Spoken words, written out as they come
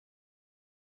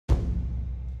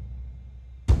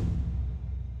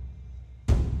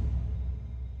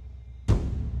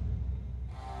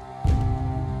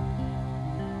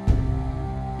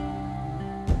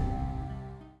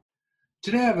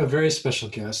Today I have a very special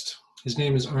guest. His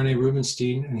name is Arne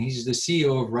Rubinstein, and he's the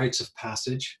CEO of Rites of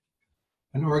Passage,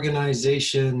 an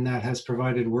organization that has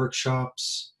provided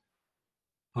workshops,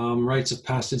 rites of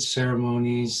passage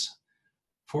ceremonies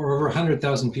for over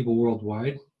 100,000 people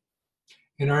worldwide.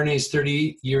 In Arne's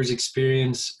 30 years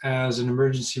experience as an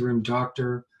emergency room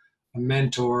doctor, a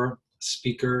mentor,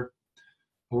 speaker,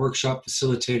 a workshop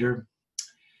facilitator,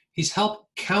 he's helped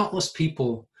countless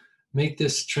people make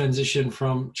this transition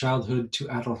from childhood to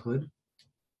adulthood.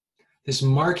 This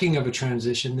marking of a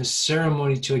transition, this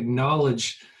ceremony to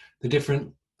acknowledge the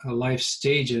different life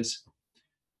stages,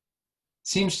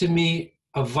 seems to me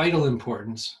of vital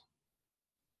importance,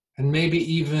 and maybe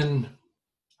even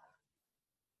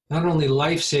not only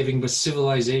life-saving, but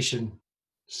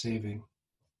civilization-saving.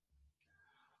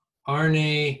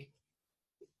 Arne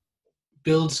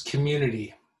builds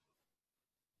community,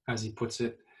 as he puts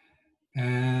it,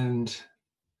 and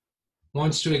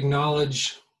wants to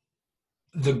acknowledge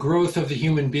the growth of the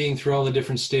human being through all the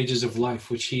different stages of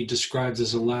life, which he describes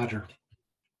as a ladder.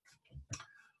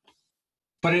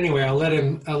 But anyway, I'll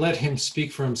let him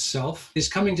speak for himself. He's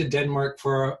coming to Denmark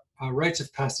for a Rites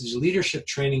of Passage leadership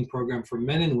training program for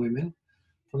men and women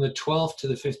from the 12th to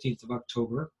the 15th of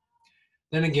October.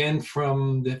 Then again,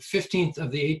 from the 15th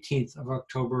of the 18th of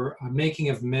October, a Making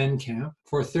of Men camp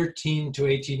for 13 to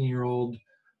 18-year-old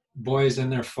boys and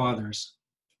their fathers.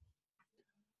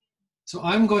 So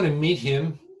I'm going to meet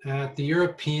him at the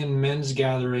European Men's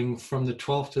Gathering from the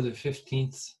 12th to the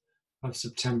 15th of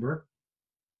September.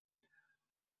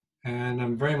 And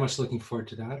I'm very much looking forward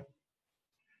to that.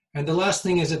 And the last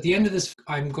thing is, at the end of this,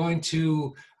 I'm going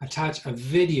to attach a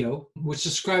video which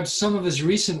describes some of his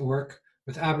recent work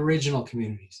with Aboriginal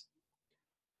communities.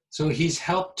 So he's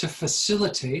helped to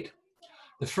facilitate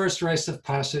the first rites of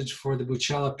passage for the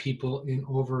Butchalla people in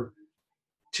over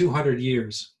 200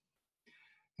 years.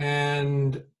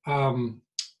 And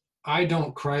I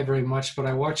don't cry very much, but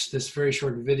I watched this very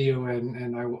short video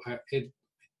and it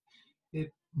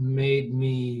made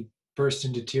me burst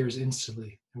into tears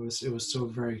instantly. It was so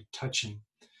very touching,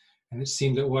 and it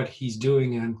seemed that what he's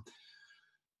doing and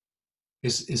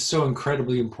is so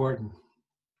incredibly important.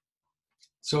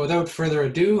 So without further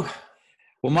ado.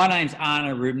 Well, my name's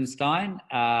Arne Rubinstein.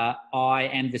 I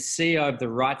am the CEO of the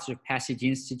Rites of Passage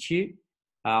Institute.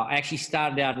 I actually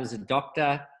started out as a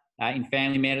doctor in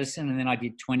family medicine, and then I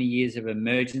did 20 years of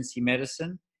emergency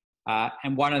medicine.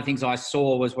 And one of the things I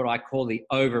saw was what I call the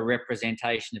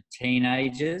overrepresentation of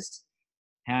teenagers,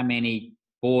 how many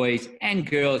boys and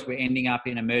girls were ending up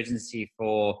in emergency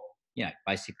for,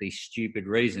 basically stupid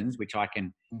reasons, which I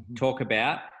can talk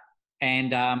about.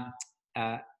 And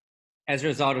as a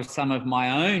result of some of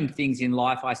my own things in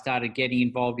life, I started getting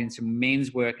involved in some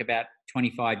men's work about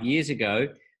 25 years ago.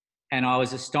 And I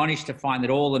was astonished to find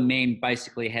that all the men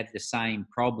basically had the same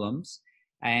problems.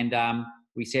 And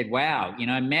we said, wow,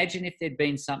 imagine if there'd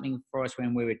been something for us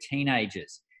when we were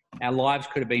teenagers. Our lives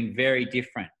could have been very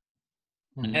different.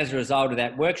 And as a result of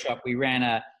that workshop, we ran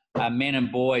a men and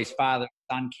boys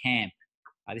father-son camp.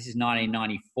 This is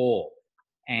 1994.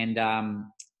 And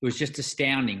it was just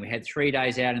astounding. We had 3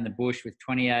 days out in the bush with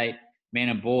 28 men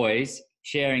and boys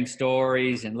sharing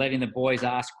stories and letting the boys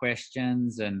ask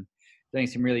questions and doing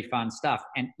some really fun stuff.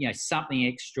 And, something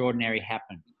extraordinary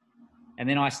happened. And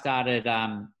then I started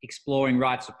exploring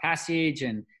rites of passage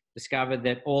and discovered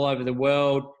that all over the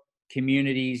world,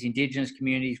 communities, Indigenous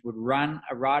communities would run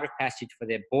a rite of passage for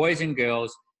their boys and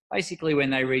girls, basically when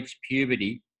they reached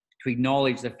puberty, to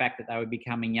acknowledge the fact that they were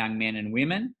becoming young men and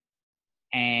women,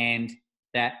 and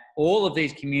that all of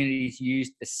these communities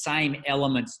used the same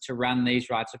elements to run these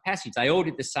rites of passage. They all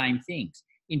did the same things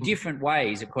in different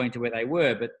ways according to where they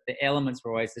were, but the elements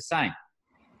were always the same.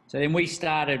 So then we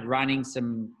started running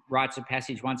some rites of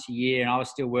passage once a year, and I was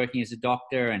still working as a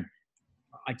doctor, and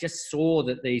I just saw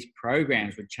that these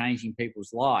programs were changing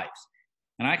people's lives.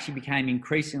 And I actually became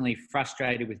increasingly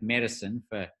frustrated with medicine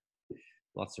for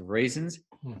lots of reasons,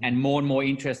 and more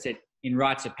interested in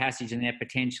rites of passage and their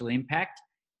potential impact.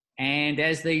 And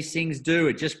as these things do,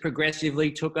 it just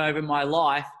progressively took over my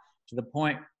life to the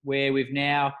point where we've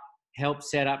now helped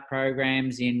set up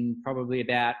programs in probably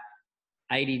about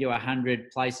 80 to 100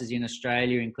 places in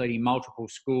Australia, including multiple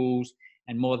schools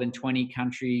and more than 20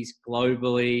 countries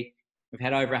globally. We've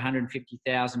had over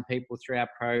 150,000 people through our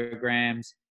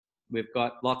programs. We've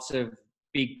got lots of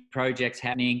big projects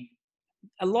happening,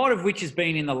 a lot of which has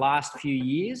been in the last few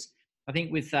years. I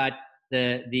think with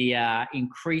the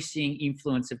increasing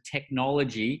influence of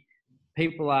technology,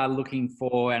 people are looking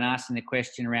for and asking the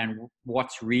question around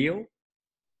what's real,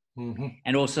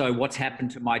 and also what's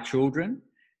happened to my children.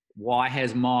 Why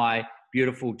has my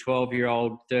beautiful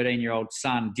 12-year-old, 13-year-old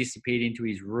son disappeared into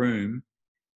his room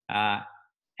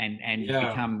and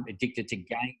become addicted to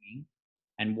gaming?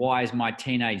 And why is my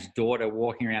teenage daughter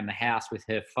walking around the house with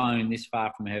her phone this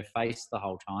far from her face the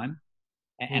whole time?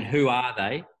 And who are they?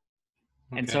 Okay.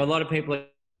 And so a lot of people are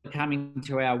coming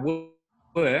to our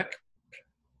work,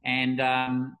 and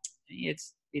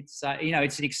it's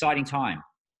an exciting time.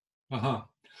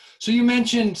 So you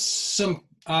mentioned some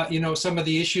some of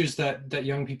the issues that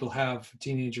young people have,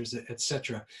 teenagers,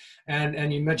 etc.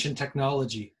 And you mentioned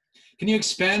technology. Can you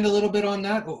expand a little bit on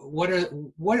that? What are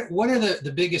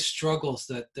the biggest struggles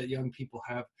that young people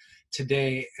have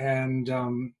today, and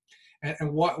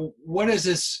what is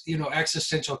this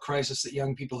existential crisis that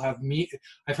young people have?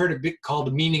 I've heard it called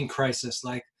a meaning crisis,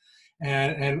 like,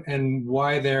 and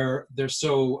why they're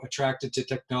so attracted to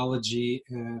technology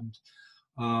and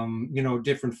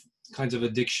different kinds of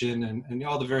addiction and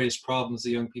all the various problems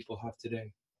that young people have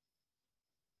today.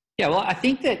 Yeah, well, I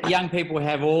think that young people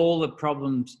have all the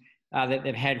problems that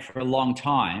they've had for a long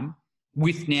time,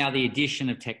 with now the addition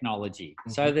of technology.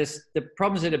 Mm-hmm. So the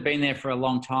problems that have been there for a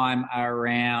long time are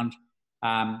around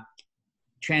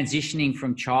transitioning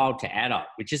from child to adult,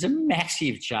 which is a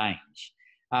massive change.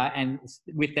 And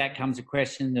with that comes a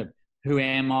question of, who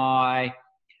am I?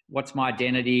 What's my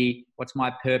identity? What's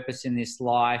my purpose in this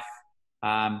life?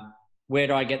 Where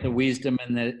do I get the wisdom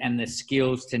and the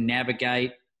skills to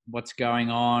navigate what's going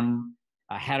on?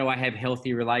 How do I have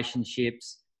healthy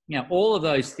relationships? All of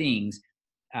those things,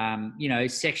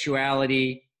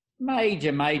 sexuality,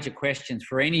 major questions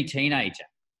for any teenager.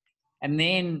 And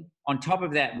then on top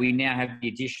of that, we now have the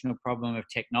additional problem of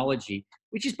technology,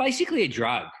 which is basically a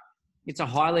drug. It's a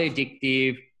highly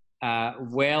addictive,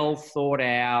 well thought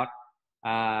out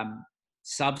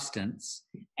substance.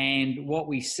 And what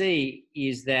we see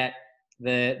is that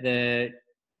the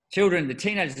children, the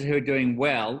teenagers who are doing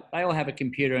well, they all have a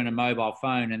computer and a mobile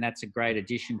phone, and that's a great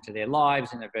addition to their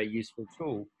lives and a very useful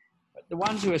tool. But the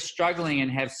ones who are struggling and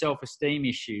have self-esteem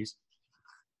issues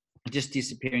are just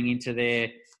disappearing into their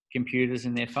computers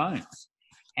and their phones.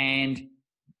 And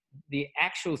the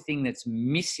actual thing that's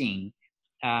missing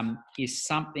is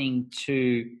something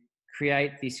to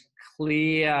create this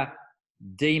clear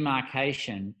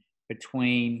demarcation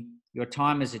between your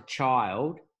time as a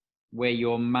child, where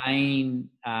your main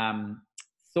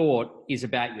thought is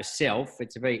about yourself.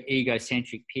 It's a very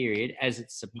egocentric period, as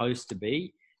it's supposed to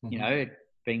be,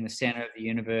 being the center of the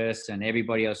universe and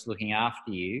everybody else looking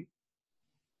after you,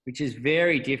 which is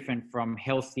very different from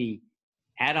healthy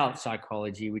adult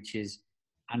psychology, which is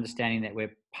understanding that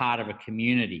we're part of a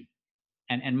community.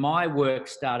 And my work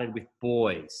started with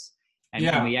boys, and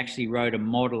we actually wrote a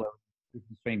model of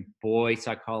between boy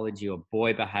psychology or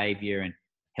boy behavior and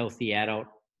healthy adult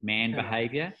man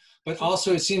behavior. But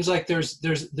also, it seems like there's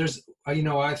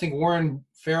I think Warren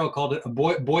Farrell called it a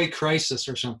boy crisis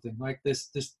or something, like this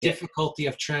difficulty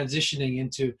of transitioning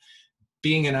into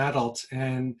being an adult,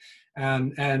 and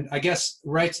I guess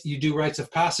you do rites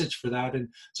of passage for that. And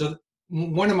so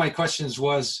one of my questions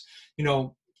was,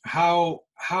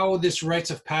 how this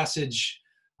rites of passage,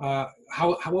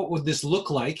 what would this look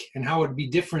like, and how it would be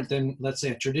different than, let's say,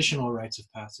 a traditional rites of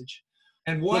passage?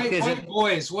 And why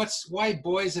boys? Why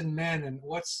boys and men? And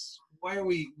why are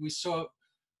we so?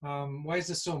 Why is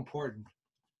this so important?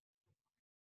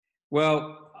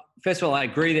 Well, first of all, I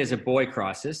agree there's a boy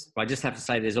crisis, but I just have to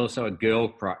say there's also a girl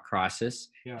crisis,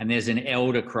 and there's an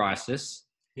elder crisis,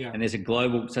 and there's a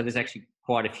global. So there's actually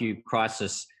quite a few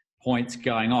crisis points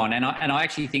going on, and I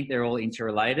actually think they're all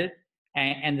interrelated.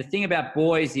 And the thing about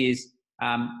boys is,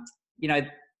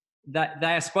 that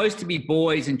they are supposed to be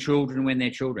boys and children when they're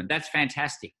children. That's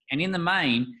fantastic. And in the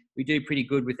main, we do pretty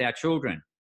good with our children.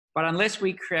 But unless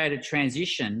we create a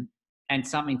transition and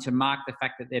something to mark the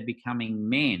fact that they're becoming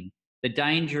men, the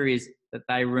danger is that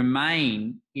they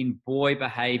remain in boy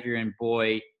behavior and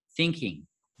boy thinking.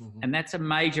 Mm-hmm. And that's a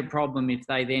major problem if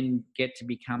they then get to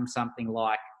become something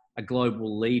like a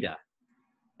global leader,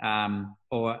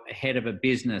 or a head of a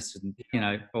business,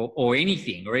 or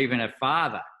anything, or even a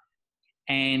father.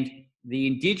 And the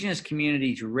Indigenous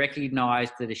communities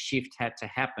recognised that a shift had to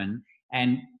happen.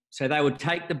 And so they would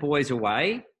take the boys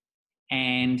away,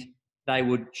 and they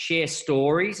would share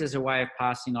stories as a way of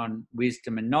passing on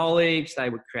wisdom and knowledge. They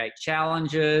would create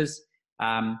challenges.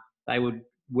 They would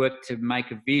work to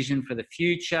make a vision for the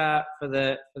future for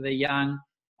the young.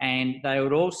 And they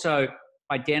would also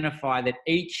identify that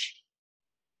each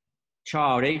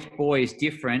child, each boy is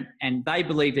different, and they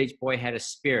believed each boy had a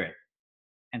spirit.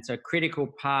 And so a critical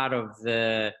part of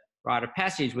the rite of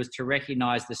passage was to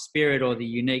recognise the spirit or the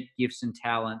unique gifts and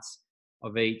talents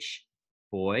of each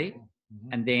boy,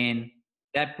 and then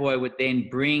that boy would then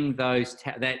bring those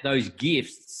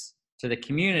gifts to the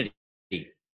community.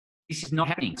 This is not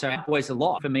happening. So our boys are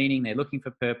lost for meaning. They're looking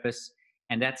for purpose,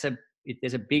 and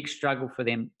there's a big struggle for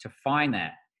them to find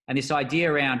that. And this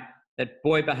idea around that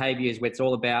boy behavior is where it's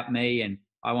all about me, and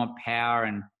I want power,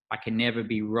 and I can never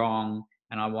be wrong,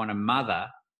 and I want a mother.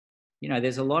 You know,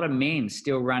 there's a lot of men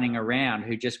still running around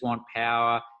who just want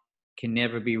power, can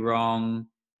never be wrong,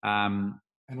 and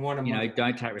want a mother.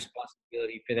 Don't take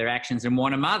responsibility for their actions and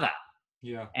want a mother.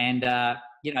 Yeah. And,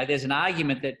 there's an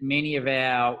argument that many of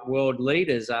our world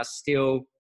leaders are still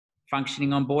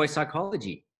functioning on boy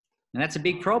psychology. And that's a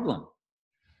big problem.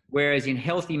 Whereas in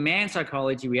healthy man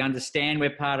psychology, we understand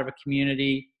we're part of a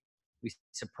community, we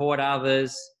support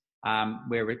others,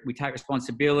 where we take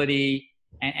responsibility,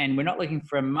 and we're not looking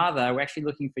for a mother, we're actually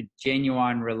looking for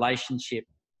genuine relationship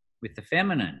with the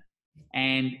feminine.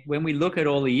 And when we look at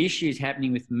all the issues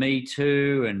happening with Me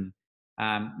Too and,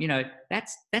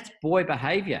 that's boy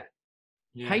behavior.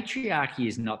 Yeah. Patriarchy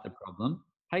is not the problem.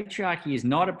 Patriarchy is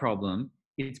not a problem.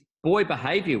 It's boy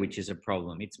behavior which is a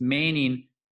problem. It's men in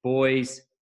boys,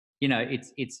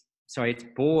 it's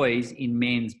boys in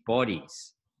men's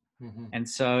bodies. Mm-hmm. And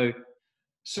so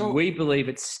we believe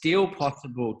it's still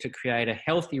possible to create a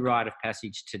healthy rite of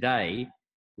passage today.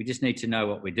 We just need to know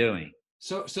what we're doing.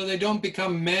 So they don't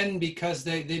become men because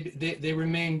they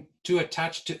remain too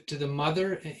attached to the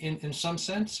mother in some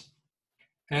sense,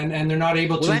 and they're not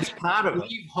able to that's part of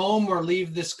leave home or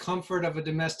leave this comfort of a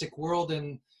domestic world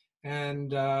and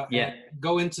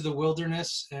go into the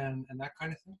wilderness and that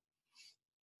kind of thing.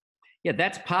 Yeah,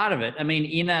 that's part of it. I mean,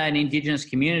 in an Indigenous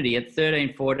community at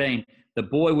 13, 14, the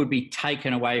boy would be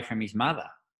taken away from his mother,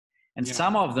 and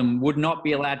some of them would not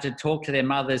be allowed to talk to their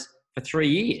mothers for 3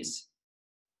 years.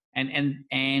 And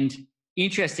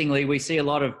interestingly, we see a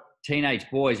lot of teenage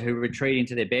boys who retreat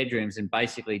into their bedrooms and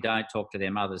basically don't talk to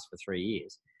their mothers for 3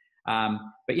 years. But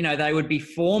they would be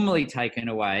formally taken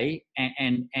away,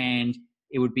 and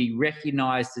it would be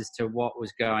recognised as to what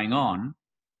was going on,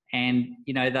 and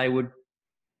they would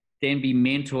then be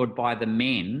mentored by the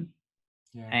men,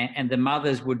 and the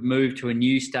mothers would move to a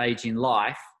new stage in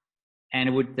life,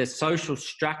 and the social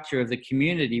structure of the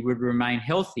community would remain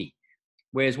healthy.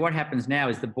 Whereas what happens now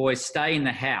is the boys stay in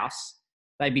the house,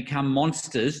 they become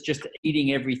monsters, just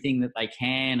eating everything that they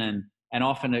can, and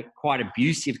often are quite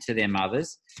abusive to their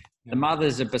mothers. Yeah. The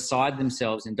mothers are beside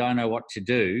themselves and don't know what to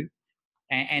do.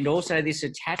 And also this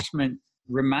attachment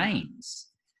remains.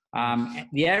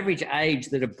 The average age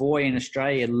that a boy in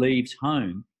Australia leaves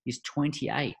home is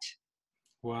 28.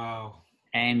 Wow.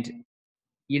 And,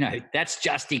 that's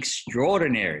just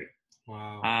extraordinary.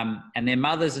 Wow. And their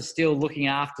mothers are still looking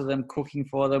after them, cooking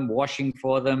for them, washing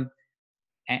for them.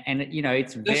 And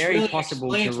it's very really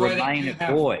possible to remain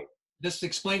a boy. This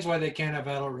explains why they can't have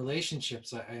adult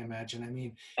relationships, I imagine. I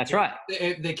mean, that's right.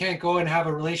 They can't go and have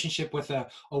a relationship with a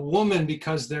woman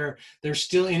because they're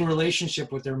still in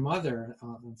relationship with their mother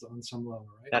on some level,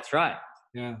 right? That's right.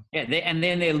 Yeah. Yeah. And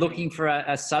then they're looking for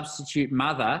a substitute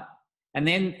mother. And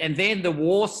then the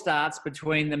war starts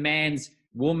between the man's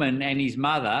woman and his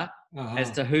mother. Uh-huh.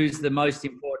 As to who's the most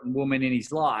important woman in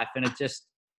his life, and it just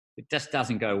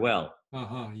doesn't go well.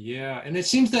 Yeah, and it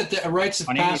seems that the rites of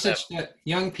passage that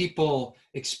young people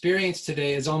experience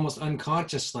today is almost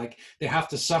unconscious. Like they have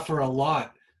to suffer a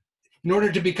lot in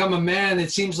order to become a man. It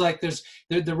seems like there's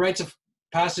the rites of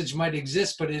passage might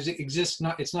exist, but it exists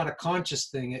not. It's not a conscious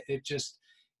thing. There's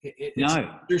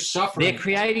suffering. They're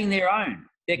creating their own.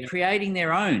 They're creating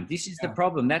their own. This is the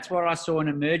problem. That's what I saw in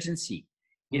Emergency.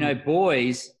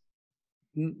 Boys.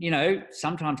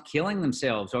 Sometimes killing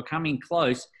themselves or coming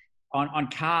close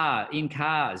in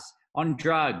cars, on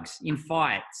drugs, in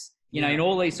fights, in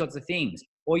all these sorts of things.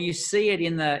 Or you see it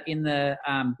in the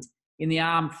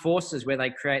armed forces where they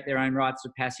create their own rites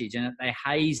of passage and they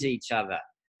haze each other,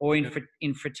 or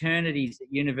in fraternities at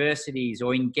universities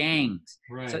or in gangs.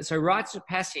 Right. So rites of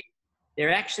passage,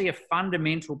 they're actually a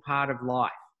fundamental part of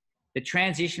life. The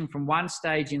transition from one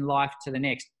stage in life to the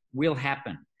next will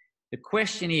happen. The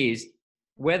question is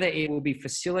whether it will be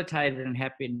facilitated and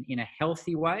happen in a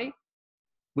healthy way,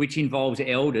 which involves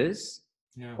elders,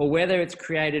 or whether it's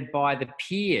created by the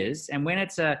peers. And when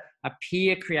it's a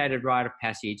peer-created rite of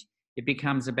passage, it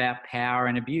becomes about power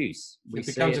and abuse. It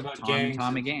becomes about time gangs and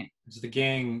time again. It's the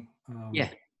gang.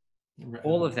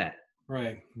 All of that.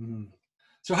 Right. Mm-hmm.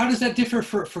 So how does that differ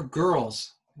for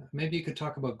girls? Maybe you could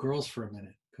talk about girls for a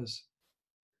minute,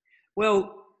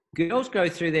 Well, girls go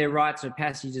through their rites of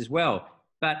passage as well.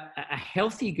 But a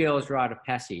healthy girl's rite of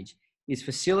passage is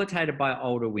facilitated by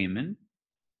older women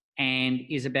and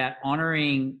is about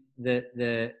honouring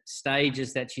the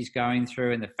stages that she's going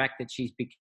through and the fact that she's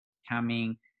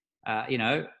becoming you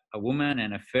know, a woman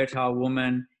and a fertile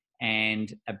woman,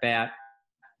 and about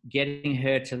getting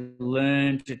her to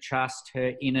learn to trust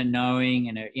her inner knowing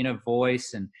and her inner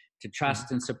voice, and to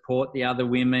trust and support the other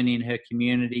women in her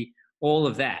community, all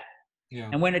of that. Yeah.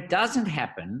 And when it doesn't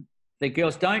happen, the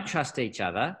girls don't trust each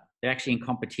other. They're actually in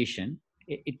competition.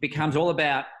 It becomes all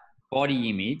about body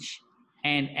image.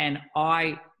 And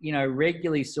I, you know,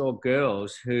 regularly saw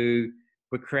girls who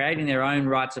were creating their own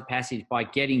rites of passage by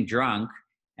getting drunk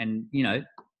and, you know,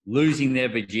 losing their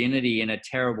virginity in a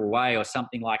terrible way or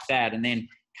something like that, and then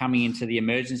coming into the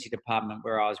emergency department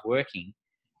where I was working.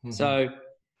 Mm-hmm. So,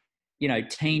 you know,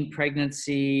 teen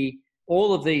pregnancy,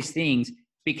 all of these things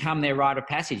become their rite of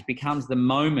passage, becomes the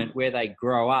moment where they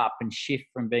grow up and shift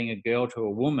from being a girl to a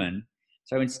woman.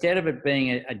 So instead of it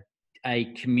being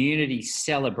a community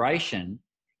celebration,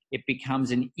 it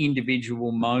becomes an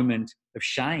individual moment of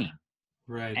shame.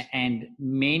 Right. And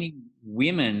many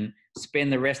women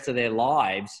spend the rest of their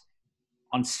lives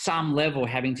on some level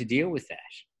having to deal with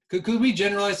that. Could we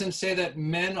generalize and say that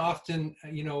men often,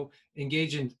 you know,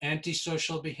 engage in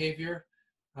antisocial behavior,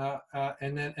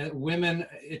 and then women,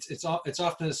 it's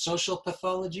often a social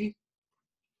pathology,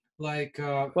 like?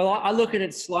 Well, I look at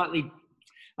it slightly.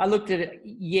 I looked at it.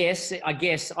 Yes, I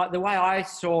guess the way I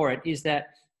saw it is that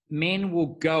men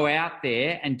will go out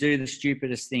there and do the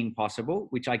stupidest thing possible,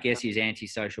 which I guess is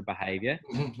antisocial behavior,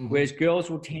 whereas girls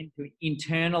will tend to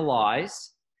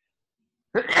internalize.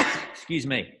 Excuse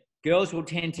me. Girls will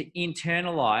tend to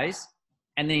internalize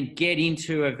and then get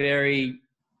into a very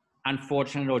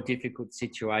unfortunate or difficult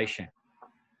situation.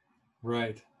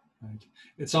 Right.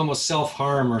 It's almost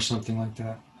self-harm or something like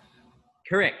that.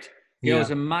 Correct.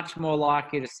 Girls are much more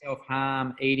likely to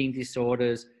self-harm, eating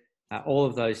disorders, all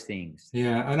of those things.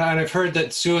 Yeah, and I've heard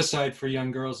that suicide for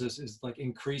young girls is like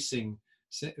increasing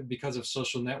because of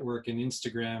social network and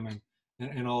Instagram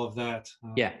and all of that.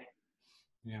 Yeah.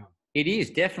 It is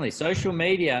definitely. Social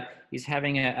media is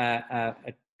having a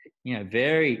you know,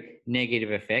 very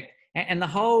negative effect. And the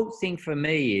whole thing for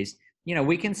me is, you know,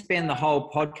 we can spend the whole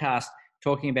podcast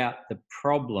talking about the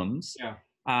problems,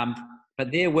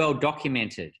 but they're well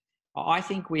documented. I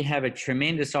think we have a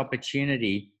tremendous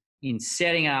opportunity in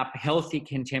setting up healthy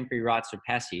contemporary rites of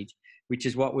passage, which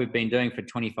is what we've been doing for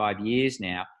 25 years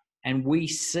now. And we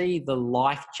see the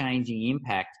life-changing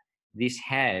impact this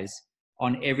has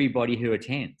on everybody who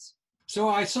attends. So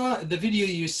I saw the video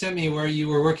you sent me where you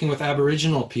were working with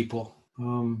Aboriginal people.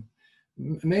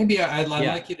 Maybe I'd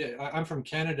like you to, I'm from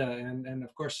Canada, and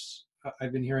of course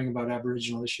I've been hearing about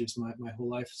Aboriginal issues my whole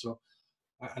life. So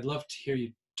I'd love to hear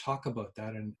you talk about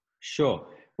that. And Sure.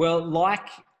 Well, like,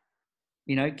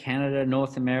 you know, Canada,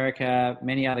 North America,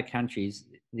 many other countries,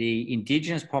 the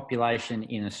Indigenous population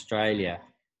in Australia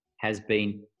has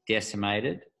been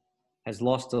decimated, has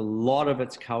lost a lot of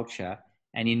its culture.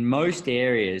 And in most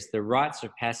areas, the rites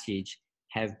of passage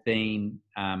have been,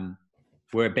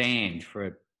 were banned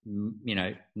for, you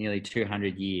know, nearly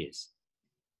 200 years.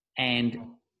 And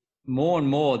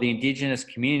more, the Indigenous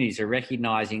communities are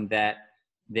recognising that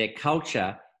their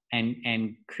culture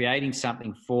and creating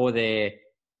something for their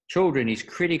children is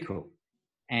critical.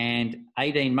 And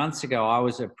 18 months ago, I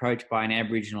was approached by an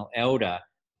Aboriginal elder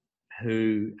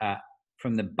who,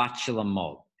 from the Butchulla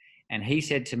mob. And he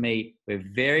said to me, we're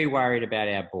very worried about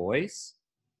our boys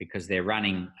because they're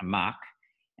running amok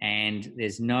and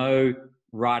there's no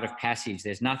rite of passage.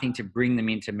 There's nothing to bring them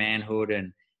into manhood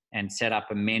and set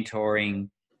up a mentoring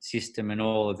system and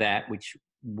all of that, which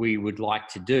we would like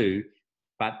to do.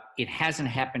 But it hasn't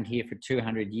happened here for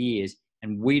 200 years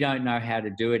and we don't know how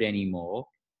to do it anymore.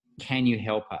 Can you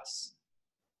help us?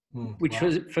 Which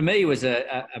was, for me, was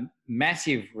a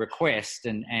massive request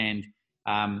and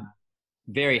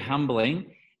very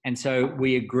humbling. And so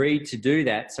we agreed to do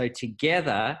that. So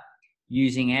together,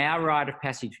 using our rite of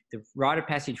passage, the rite of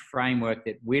passage framework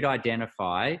that we'd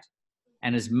identified,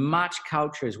 and as much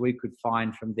culture as we could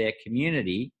find from their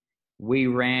community, we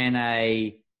ran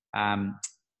a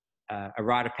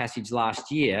rite of passage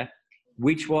last year,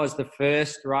 which was the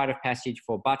first rite of passage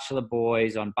for Butchulla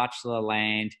boys on Butchulla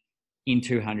land in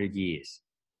 200 years.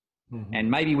 Mm-hmm.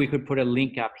 And maybe we could put a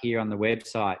link up here on the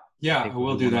website. Yeah,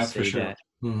 we'll do that for sure.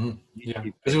 Mm-hmm. Yeah,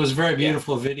 because it was a very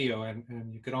beautiful video,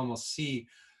 and you could almost see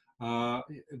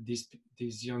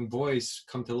these young boys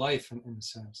come to life in a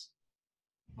sense.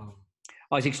 Oh,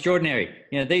 it's extraordinary.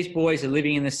 You know, these boys are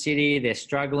living in the city. They're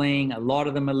struggling. A lot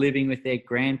of them are living with their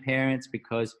grandparents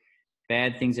because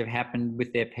bad things have happened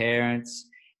with their parents,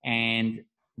 and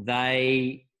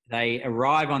they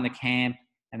arrive on the camp,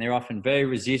 and they're often very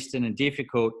resistant and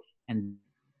difficult. And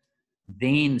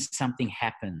then something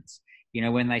happens. You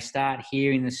know, when they start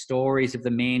hearing the stories of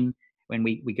the men, when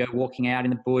we go walking out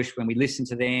in the bush, when we listen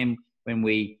to them, when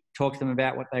we talk to them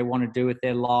about what they want to do with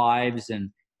their lives and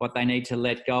what they need to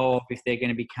let go of if they're going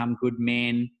to become good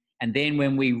men. And then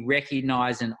when we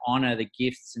recognize and honor the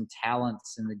gifts and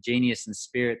talents and the genius and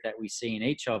spirit that we see in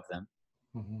each of them,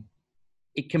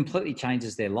 it completely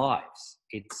changes their lives.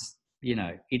 It's, you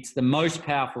know, it's the most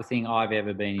powerful thing I've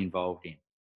ever been involved in.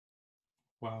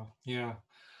 Wow. Yeah.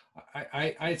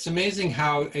 It's amazing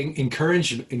how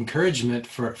encouragement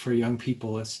for young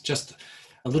people, it's just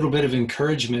a little bit of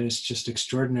encouragement is just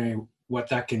extraordinary what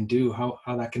that can do, how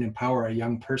that can empower a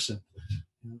young person.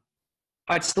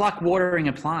 It's like watering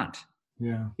a plant.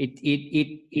 Yeah. It's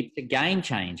a game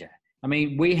changer. I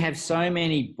mean, we have so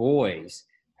many boys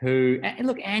who, and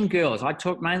look, and girls. I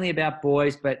talk mainly about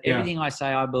boys, but everything I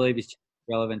say, I believe, is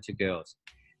relevant to girls.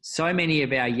 So many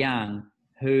of our young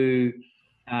who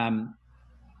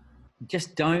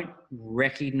just don't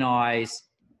recognize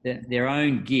their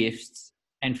own gifts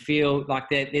and feel like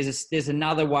there's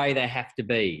another way they have to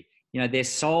be. You know, they're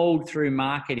sold through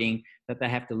marketing that they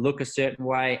have to look a certain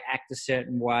way, act a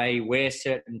certain way, wear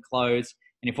certain clothes.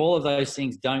 And if all of those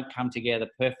things don't come together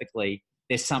perfectly,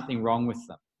 there's something wrong with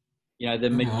them. You know, the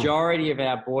majority of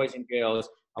our boys and girls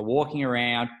are walking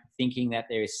around thinking that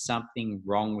there is something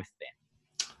wrong with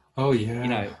them. Oh yeah. You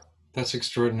know, that's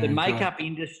extraordinary. The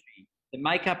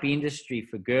makeup industry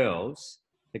for girls,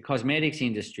 the cosmetics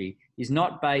industry, is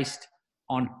not based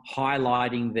on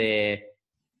highlighting their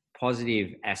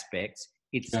positive aspects.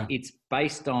 It's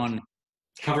based on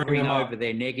covering over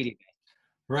their negative.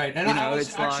 Right. And I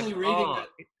was actually reading that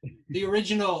the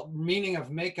original meaning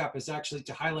of makeup is actually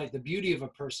to highlight the beauty of a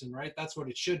person, right? That's what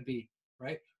it should be,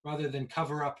 right? Rather than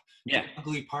cover up the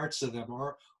ugly parts of them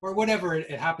or whatever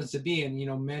it happens to be. And, you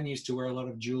know, men used to wear a lot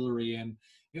of jewelry, and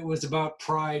it was about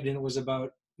pride, and it was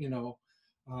about, the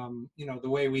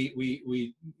way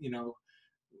we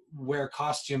wear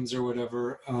costumes or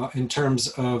whatever, in terms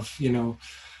of,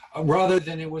 rather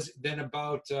than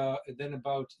about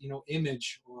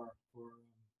image or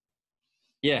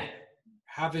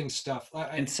having stuff.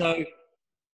 And so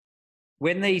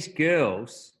when these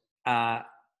girls are,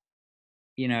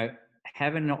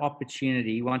 have an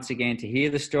opportunity once again to hear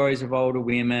the stories of older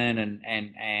women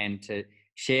and to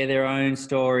share their own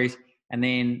stories, and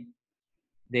then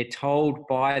they're told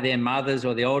by their mothers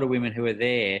or the older women who are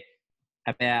there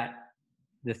about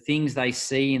the things they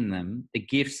see in them, the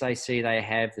gifts they see they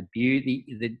have, the beauty,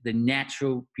 the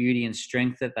natural beauty and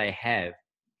strength that they have,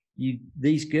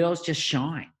 these girls just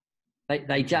shine.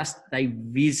 They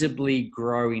visibly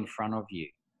grow in front of you,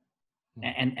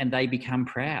 and they become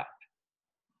proud.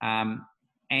 And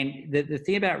the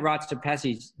thing about rites of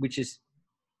passage, which is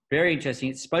very interesting,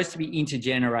 it's supposed to be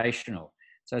intergenerational.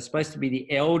 So it's supposed to be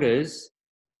the elders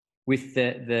with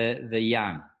the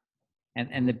young.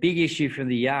 And the big issue for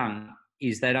the young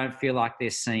is they don't feel like they're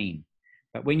seen.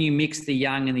 But when you mix the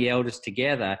young and the elders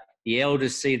together, the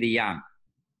elders see the young.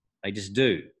 They just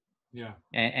do. Yeah.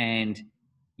 And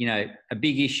a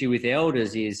big issue with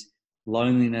elders is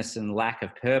loneliness and lack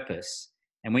of purpose.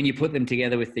 And when you put them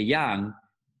together with the young,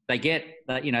 they get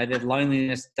that, that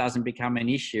loneliness doesn't become an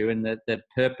issue, and the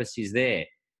purpose is there.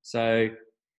 So,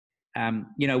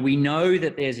 we know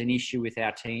that there's an issue with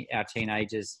our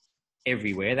teenagers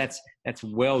everywhere. That's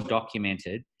well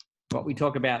documented. What we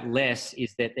talk about less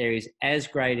is that there is as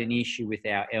great an issue with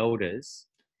our elders,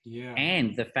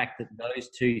 and the fact that those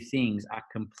two things are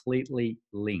completely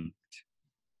linked.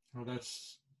 Oh,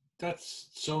 that's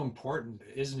so important,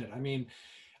 isn't it? I mean,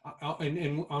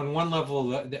 and on one level,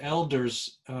 the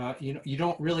elders, you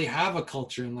don't really have a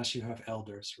culture unless you have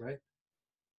elders, right?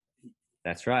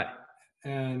 That's right.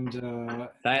 And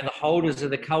they are the holders of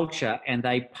the culture, and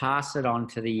they pass it on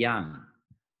to the young.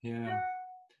 Yeah.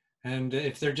 And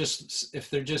if they're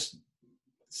just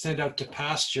sent out to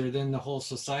pasture, then the whole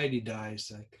society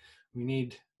dies. Like we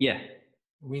need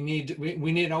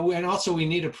and also we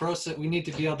need a process. We need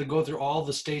to be able to go through all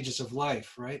the stages of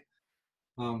life, right?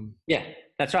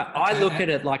 That's right. I look at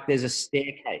it like there's a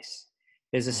staircase.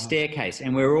 There's a staircase,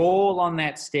 and we're all on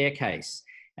that staircase.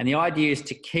 And the idea is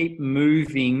to keep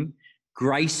moving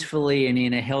gracefully and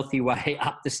in a healthy way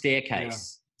up the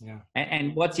staircase. Yeah.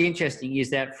 And what's interesting is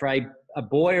that for a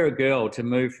boy or a girl to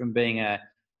move from being a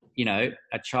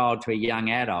child to a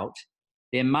young adult,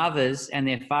 their mothers and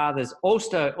their fathers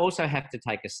also have to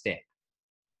take a step.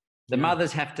 The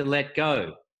mothers have to let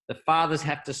go. The fathers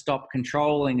have to stop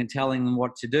controlling and telling them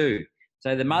what to do.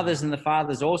 So the mothers and the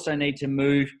fathers also need to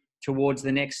move towards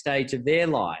the next stage of their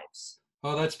lives.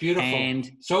 Oh, that's beautiful.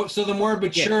 And so the more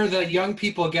mature that young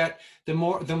people get, the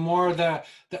more the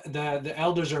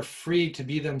elders are free to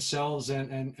be themselves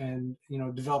and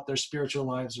develop their spiritual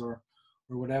lives or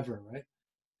or whatever, right?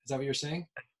 Is that what you're saying?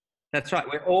 That's right.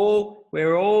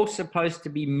 We're all supposed to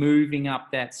be moving up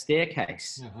that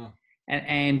staircase, Uh-huh.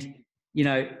 and you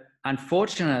know,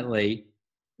 unfortunately,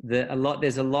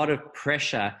 there's a lot of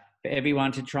pressure for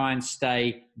everyone to try and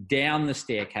stay down the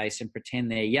staircase and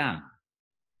pretend they're young.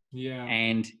 Yeah.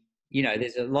 And you know,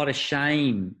 there's a lot of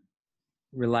shame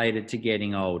related to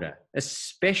getting older,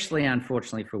 especially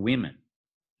unfortunately for women.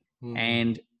 Mhm.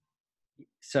 And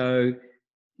so,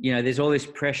 you know, there's all this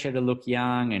pressure to look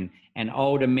young, and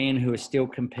older men who are still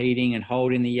competing and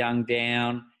holding the young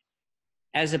down,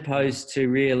 as opposed to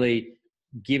really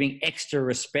giving extra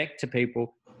respect to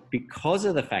people because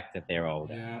of the fact that they're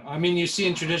older. Yeah, I mean, you see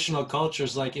in traditional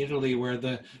cultures like Italy, where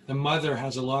the mother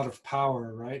has a lot of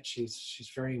power, right?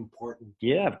 She's very important.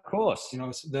 Yeah, of course. You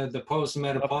know, the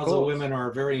postmenopausal women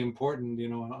are very important. You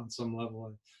know, on some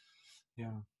level.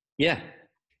 Yeah. Yeah.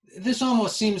 This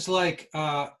almost seems like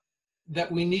that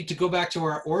we need to go back to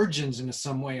our origins in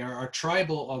some way, our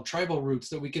tribal roots,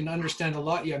 that we can understand a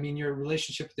lot. Yeah, I mean, your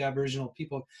relationship with the Aboriginal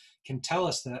people can tell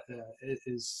us that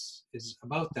is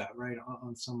about that, right?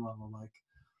 On some level,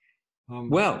 like.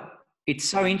 Well, it's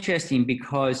so interesting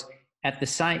because at the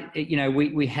same, you know,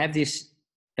 we have this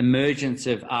emergence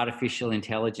of artificial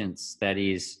intelligence that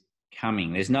is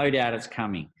coming. There's no doubt it's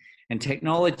coming. And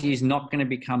technology is not going to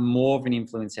become more of an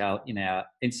influence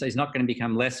it's not going to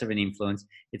become less of an influence.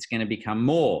 It's going to become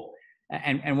more.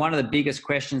 And one of the biggest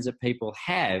questions that people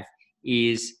have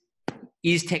is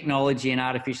technology and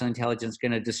artificial intelligence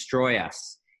going to destroy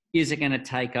us? Is it going to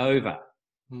take over?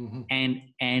 Mm-hmm.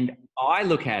 And I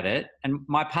look at it, and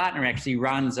my partner actually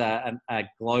runs a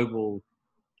global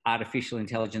artificial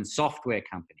intelligence software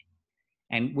company.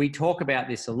 And we talk about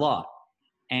this a lot.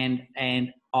 And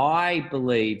I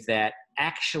believe that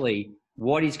actually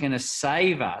what is going to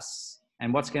save us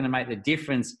and what's going to make the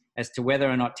difference as to whether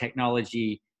or not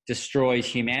technology destroys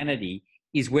humanity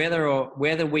is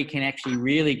whether we can actually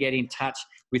really get in touch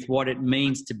with what it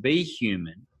means to be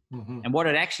human. Mm-hmm. And what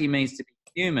it actually means to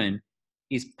be human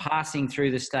is passing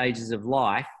through the stages of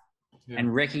life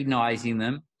and recognizing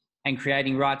them and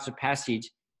creating rites of passage,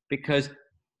 because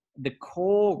the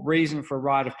core reason for a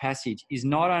rite of passage is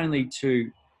not only to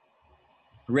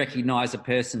recognize a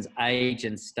person's age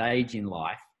and stage in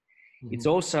life, it's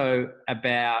also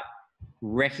about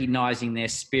recognizing their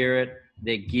spirit,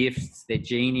 their gifts, their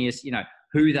genius, you know,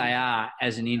 who they are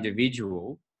as an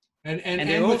individual. And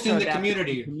within the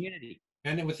community.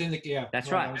 And within the,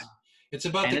 That's right. It's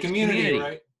about the community,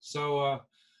 right? So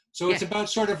it's about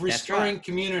sort of restoring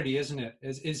community, isn't it?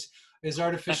 Is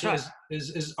artificial,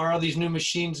 are all these new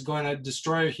machines going to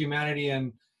destroy humanity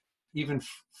and even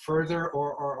further,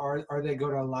 or are they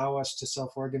going to allow us to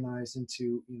self-organize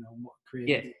into, you know, more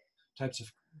creative types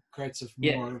of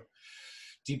more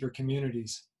deeper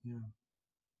communities?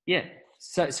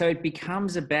 So it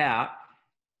becomes about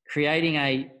creating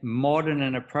a modern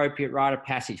and appropriate rite of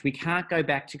passage. We can't go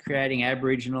back to creating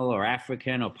Aboriginal or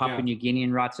African or Papua New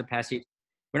Guinean rites of passage.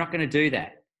 We're not going to do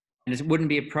that, and it wouldn't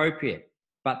be appropriate.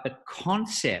 But the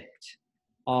concept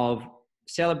of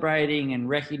celebrating and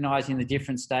recognizing the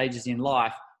different stages in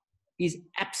life is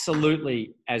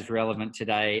absolutely as relevant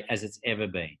today as it's ever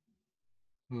been.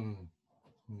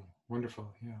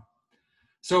 Wonderful, yeah.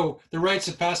 So the rites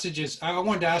of passages, I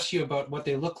wanted to ask you about what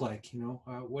they look like, you know,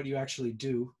 what do you actually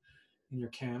do in your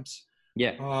camps?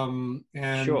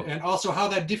 And also how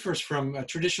that differs from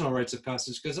traditional rites of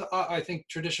passage, because I think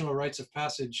traditional rites of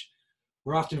passage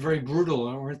were often very brutal,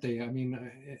 weren't they? I mean,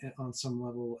 on some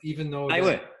level, even though they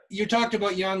were. You talked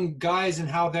about young guys and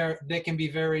how they can be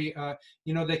very,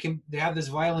 you know, they have this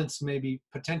violence, maybe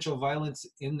potential violence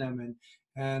in them,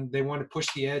 and they want to push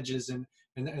the edges and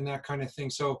that kind of thing.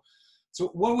 So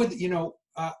what would, you know,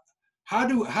 how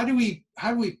do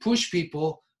we push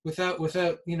people without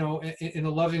you know, in a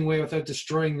loving way, without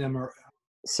destroying them? Or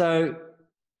so,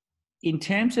 in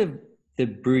terms of the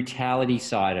brutality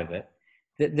side of it,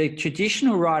 the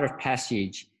traditional rite of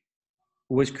passage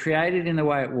was created in the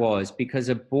way it was because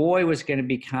a boy was going to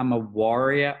become a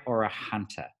warrior or a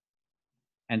hunter.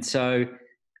 And so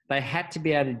they had to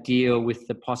be able to deal with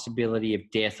the possibility of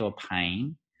death or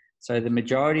pain. So the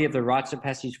majority of the rites of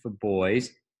passage for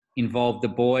boys involved the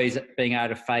boys being able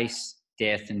to face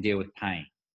death and deal with pain.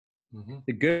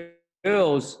 The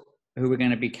girls who were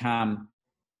going to become,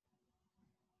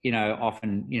 you know,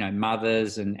 often, you know,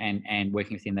 mothers and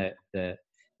working within the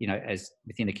you know, as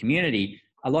within the community,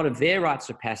 a lot of their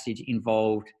rites of passage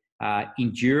involved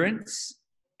endurance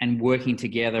and working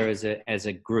together as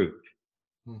a group.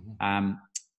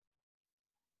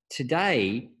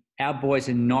 Today, our boys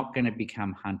are not going to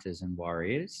become hunters and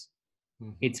warriors.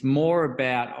 It's more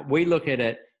about, we look at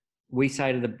it, we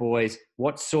say to the boys,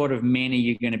 what sort of men are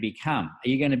you going to become? Are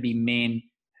you going to be men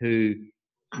who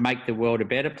make the world a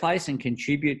better place and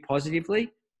contribute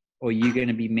positively? Or are you going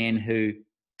to be men who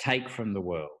take from the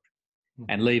world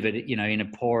and leave it, in a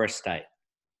poorer state?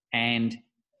 And,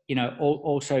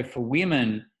 also for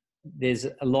women, there's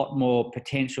a lot more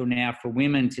potential now for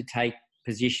women to take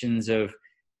positions of,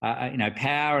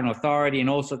 power and authority and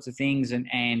all sorts of things.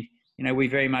 And we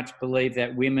very much believe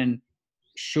that women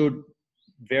should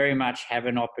very much have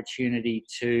an opportunity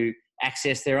to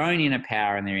access their own inner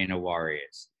power and their inner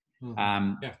warriors.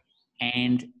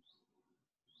 And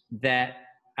that,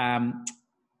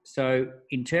 so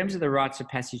in terms of the rites of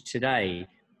passage today,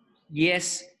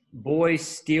 yes, boys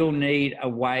still need a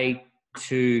way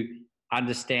to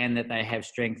understand that they have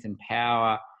strength and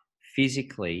power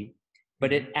physically,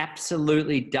 but it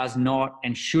absolutely does not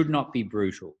and should not be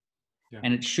brutal.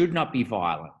 And it should not be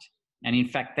violent. And in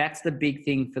fact, that's the big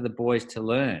thing for the boys to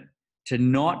learn, to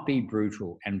not be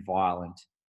brutal and violent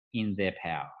in their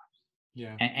power.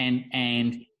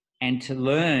 And to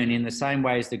learn in the same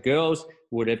way as the girls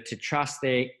would have, to trust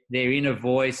their inner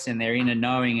voice and their inner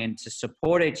knowing, and to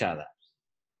support each other.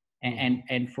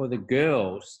 And for the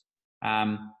girls,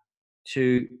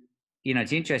 to,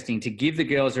 it's interesting to give the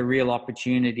girls a real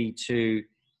opportunity to,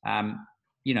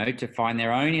 to find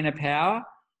their own inner power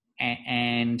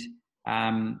and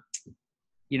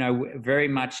very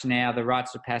much now the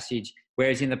rites of passage,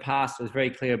 whereas in the past it was very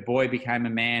clear a boy became a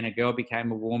man, a girl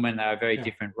became a woman, they were very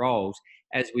different roles.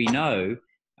 As we know,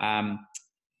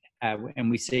 and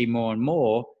we see more and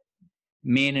more,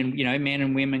 men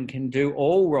and women can do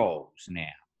all roles now.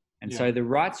 And so the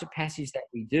rites of passage that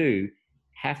we do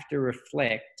have to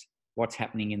reflect what's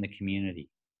happening in the community.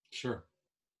 Sure.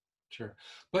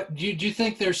 But do you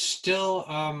think there's still,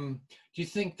 do you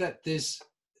think that it's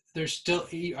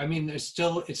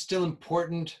still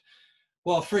important?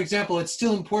 Well, for example, it's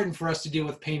still important for us to deal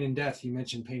with pain and death. You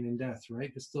mentioned pain and death,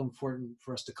 right? It's still important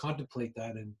for us to contemplate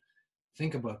that and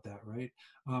think about that, right?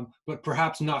 But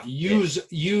perhaps not use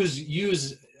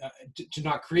to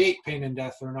not create pain and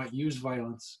death, or not use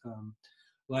violence.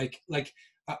 I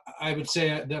would say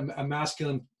a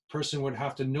masculine person would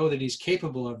have to know that he's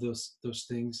capable of those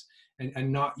things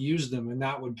and not use them, and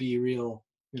that would be real,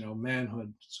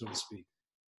 manhood, so to speak.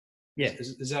 Yeah.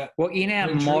 Is that well in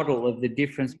our model of the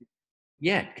difference?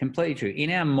 Yeah, completely true.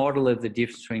 In our model of the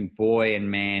difference between boy and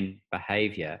man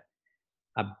behavior,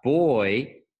 a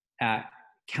boy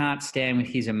can't stand with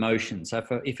his emotions. So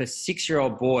if a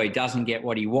 6-year-old boy doesn't get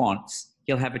what he wants,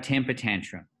 he'll have a temper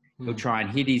tantrum. He'll try and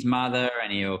hit his mother,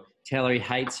 and he'll tell her he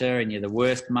hates her and you're the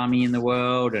worst mummy in the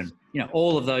world, and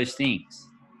all of those things.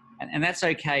 And that's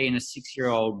okay in a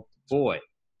 6-year-old boy.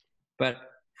 But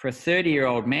for a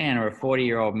 30-year-old man or a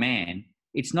 40-year-old man,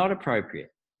 it's not appropriate.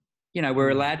 We're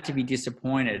allowed to be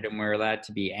disappointed and we're allowed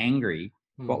to be angry.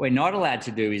 What we're not allowed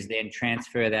to do is then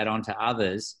transfer that onto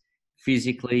others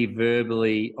physically,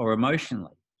 verbally, or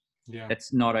emotionally.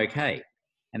 That's not okay.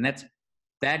 And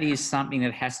that is something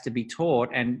that has to be taught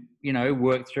and,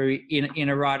 worked through in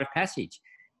a rite of passage.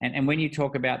 And when you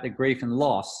talk about the grief and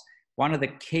loss, one of the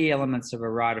key elements of a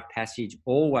rite of passage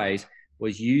always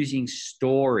was using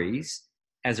stories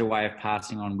as a way of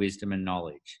passing on wisdom and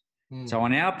knowledge. So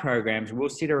on our programs, we'll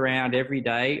sit around every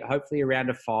day, hopefully around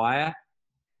a fire,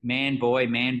 man, boy,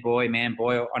 man, boy, man,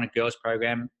 boy. On a girls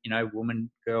program,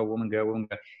 woman, girl, woman, girl, woman,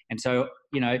 girl. And so,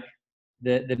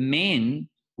 the men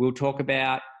will talk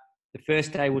about, the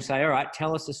first day we'll say, all right,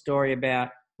 tell us a story about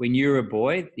when you were a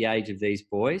boy, the age of these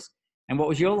boys, and what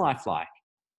was your life like?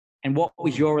 And what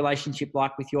was your relationship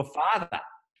like with your father?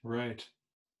 Right.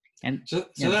 And so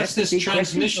that's this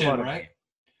transmission, right?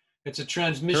 It's a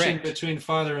transmission between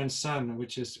father and son,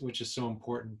 which is so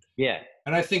important. Yeah.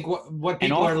 And I think what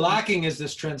people are lacking is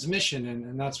this transmission,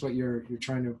 and that's what you're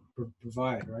trying to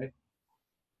provide, right?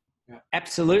 Yeah.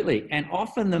 Absolutely. And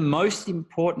often the most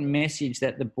important message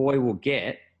that the boy will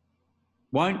get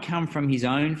won't come from his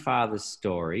own father's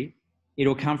story.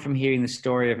 It'll come from hearing the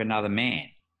story of another man.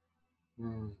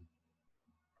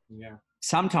 Yeah.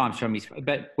 Sometimes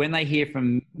but when they hear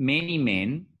from many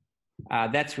men,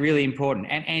 that's really important.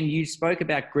 And you spoke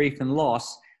about grief and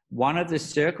loss. One of the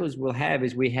circles we'll have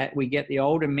is we get the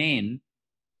older men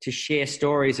to share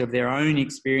stories of their own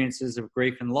experiences of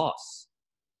grief and loss.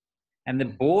 And the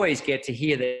boys get to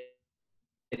hear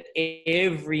that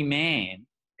every man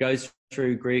goes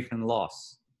through grief and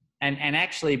loss. And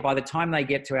actually, by the time they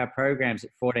get to our programs at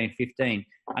 14, 15,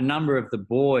 a number of the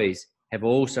boys have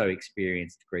also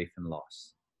experienced grief and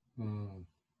loss.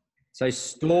 So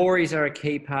stories are a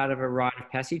key part of a rite of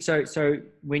passage. So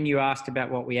when you asked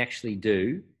about what we actually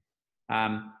do,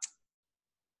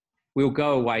 we'll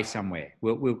go away somewhere.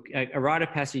 A rite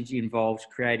of passage involves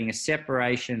creating a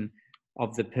separation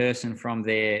of the person from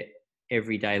their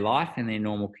everyday life and their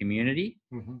normal community,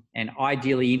 and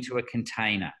ideally into a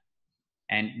container.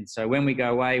 And so when we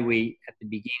go away, at the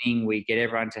beginning, we get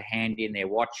everyone to hand in their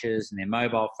watches and their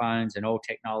mobile phones and all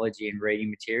technology and reading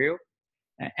material.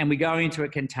 And we go into a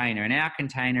container, and our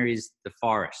container is the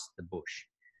forest, the bush.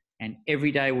 And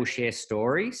every day we'll share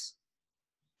stories,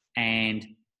 and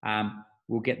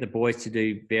we'll get the boys to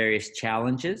do various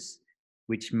challenges,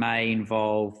 which may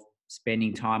involve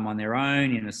spending time on their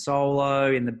own in a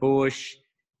solo in the bush,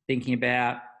 thinking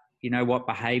about, what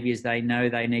behaviors they know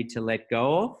they need to let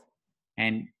go of.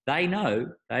 And they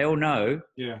all know.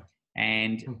 Yeah.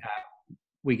 And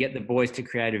we get the boys to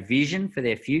create a vision for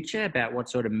their future about what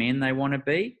sort of men they want to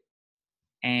be.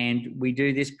 And we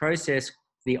do this process,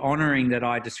 the honouring that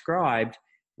I described,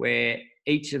 where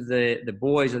each of the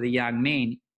boys or the young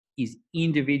men is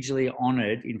individually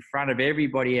honoured in front of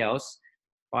everybody else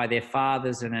by their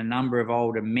fathers and a number of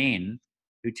older men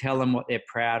who tell them what they're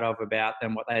proud of about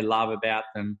them, what they love about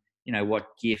them, what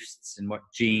gifts and what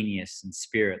genius and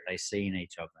spirit they see in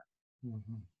each of them.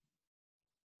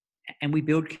 And we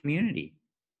build community.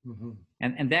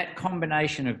 And that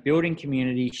combination of building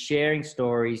community, sharing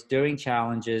stories, doing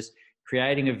challenges,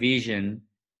 creating a vision,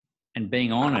 and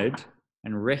being honoured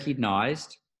and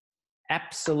recognised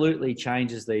absolutely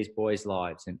changes these boys'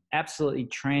 lives and absolutely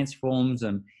transforms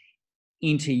them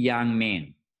into young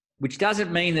men, which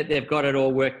doesn't mean that they've got it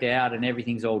all worked out and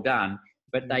everything's all done,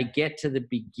 but they get to the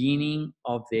beginning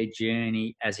of their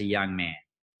journey as a young man.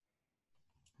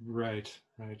 Right.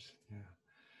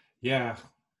 Yeah.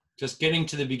 Just getting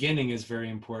to the beginning is very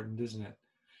important, isn't it?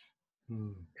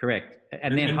 Correct.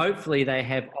 And then hopefully they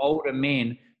have older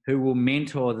men who will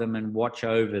mentor them and watch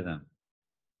over them.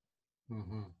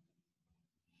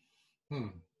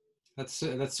 That's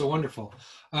so wonderful.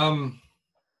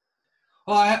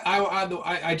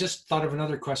 I just thought of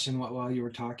another question while you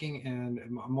were talking, and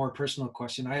a more personal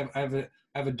question. I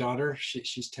have a daughter.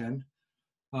 She's 10,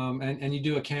 and you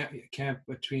do a camp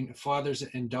between fathers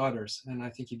and daughters, and I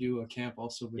think you do a camp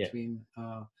also between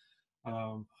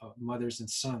mothers and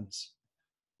sons.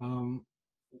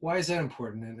 Why is that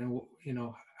important? And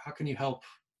how can you help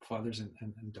fathers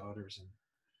and daughters?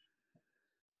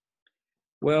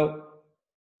 Well,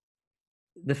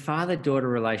 the father-daughter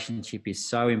relationship is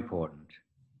so important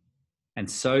and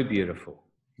so beautiful.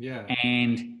 Yeah.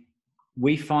 And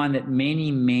we find that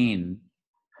many men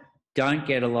don't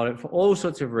get for all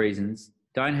sorts of reasons,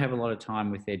 don't have a lot of time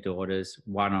with their daughters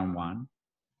one-on-one.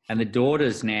 And the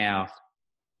daughters now,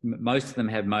 most of them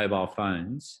have mobile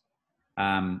phones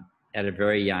at a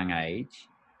very young age.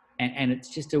 And it's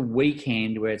just a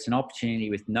weekend where it's an opportunity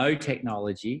with no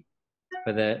technology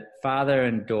for the father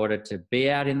and daughter to be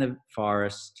out in the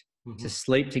forest, to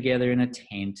sleep together in a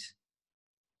tent.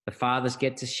 The fathers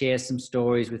get to share some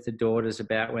stories with the daughters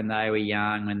about when they were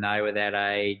young, when they were that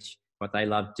age, what they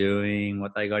loved doing,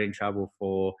 what they got in trouble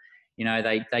for.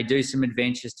 They do some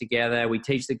adventures together. We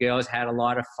teach the girls how to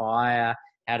light a fire,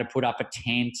 how to put up a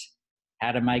tent,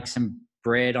 how to make some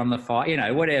bread on the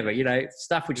fire, whatever,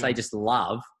 stuff which they just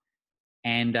love.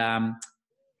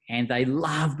 And they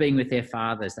love being with their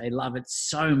fathers. They love it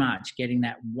so much, getting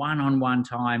that one-on-one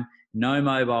time, no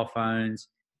mobile phones,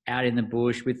 out in the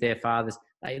bush with their fathers.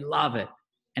 They love it.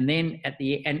 And then at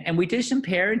the end, and we do some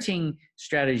parenting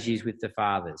strategies with the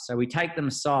fathers. So we take them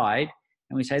aside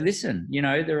and we say, listen,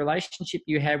 the relationship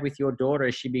you have with your daughter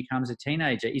as she becomes a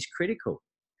teenager is critical.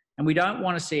 And we don't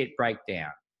want to see it break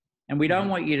down. And we don't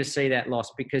want you to see that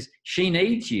loss, because she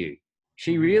needs you.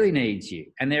 She really needs you.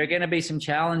 And there are going to be some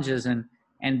challenges, and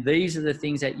these are the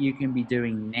things that you can be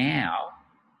doing now,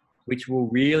 which will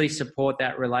really support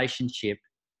that relationship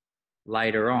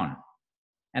later on.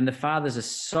 And the fathers are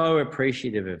so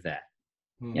appreciative of that.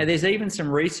 There's even some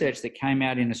research that came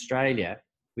out in Australia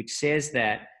which says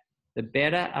that the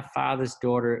better a father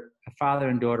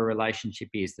and daughter relationship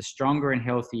is, the stronger and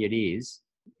healthier it is,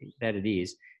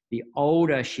 the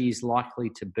older she's likely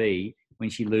to be when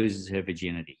she loses her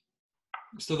virginity.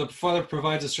 So the father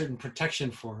provides a certain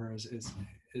protection for her is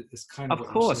kind of, of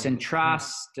course, and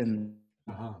trust and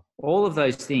all of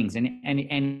those things. And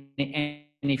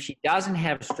if she doesn't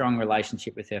have a strong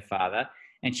relationship with her father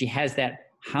and she has that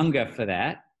hunger for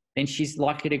that, then she's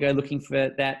likely to go looking for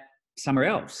that somewhere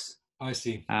else. I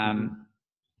see.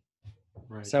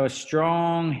 Right. So a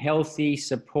strong, healthy,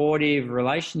 supportive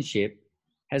relationship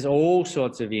has all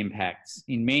sorts of impacts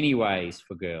in many ways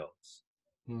for girls.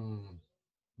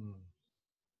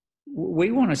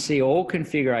 We want to see all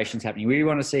configurations happening. We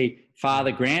want to see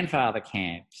father-grandfather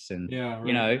camps and,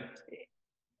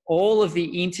 all of the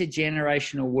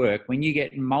intergenerational work, when you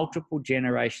get multiple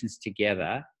generations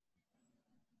together,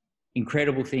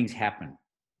 incredible things happen.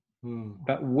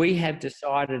 But we have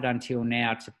decided until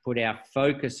now to put our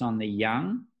focus on the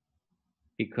young,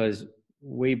 because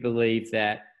we believe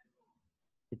that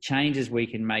the changes we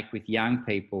can make with young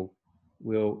people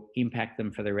will impact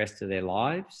them for the rest of their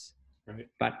lives. Right.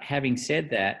 But having said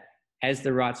that, as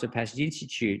the Rites of Passage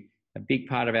Institute, a big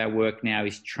part of our work now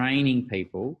is training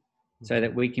people so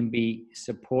that we can be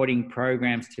supporting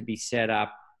programs to be set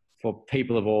up for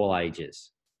people of all ages.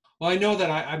 Well, I know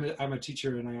that I'm a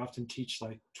teacher, and I often teach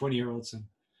like 20-year-olds, and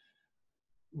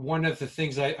one of the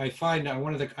things I find,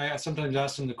 I sometimes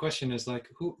ask them the question is like,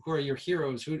 who are your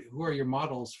heroes? Who are your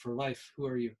models for life? Who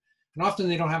are you? And often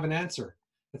they don't have an answer.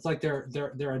 It's like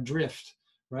they're adrift,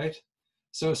 right?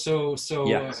 So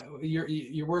Yes.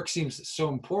 Your work seems so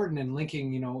important in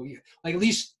linking, like at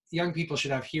least young people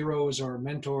should have heroes or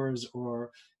mentors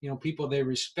or, people they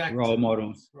respect. Role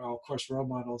models. Well, of course, role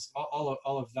models, all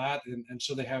of that. And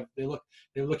so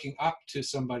they're looking up to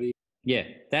somebody. Yeah,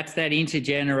 that's that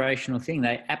intergenerational thing.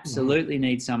 They absolutely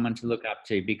need someone to look up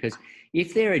to, because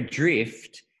if they're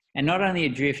adrift, and not only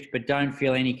adrift, but don't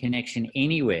feel any connection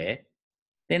anywhere,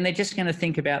 then they're just going to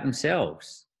think about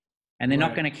themselves, and they're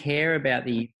not going to care about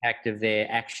the impact of their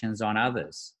actions on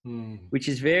others, which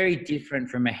is very different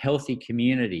from a healthy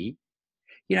community.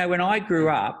 When I grew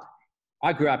up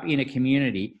in a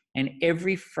community, and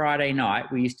every Friday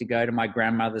night we used to go to my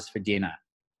grandmother's for dinner.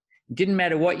 It didn't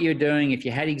matter what you were doing, if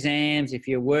you had exams, if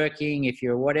you're working, if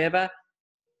you're whatever,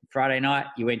 Friday night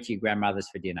you went to your grandmother's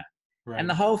for dinner. Right. And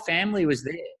the whole family was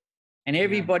there. And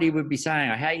everybody would be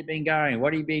saying, oh, how you been going?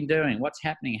 What have you been doing? What's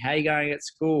happening? How are you going at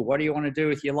school? What do you want to do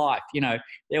with your life?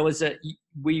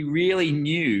 We really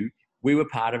knew we were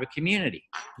part of a community.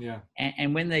 Yeah.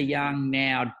 And when the young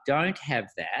now don't have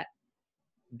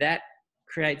that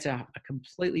creates a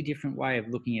completely different way of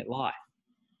looking at life.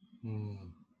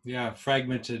 Yeah,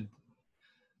 fragmented,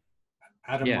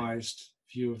 atomized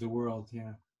view of the world.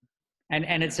 Yeah.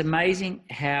 And it's amazing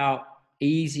how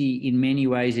easy in many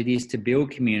ways it is to build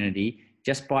community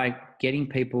just by getting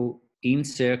people in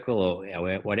circle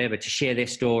or whatever to share their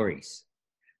stories.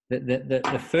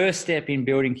 The first step in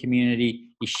building community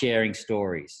is sharing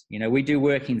stories. We do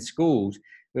work in schools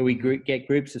where we get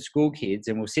groups of school kids,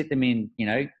 and we'll sit them in,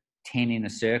 10 in a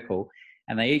circle,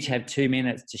 and they each have 2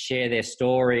 minutes to share their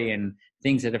story and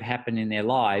things that have happened in their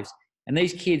lives. And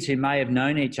these kids who may have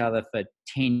known each other for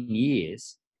 10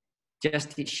 years,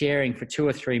 just sharing for 2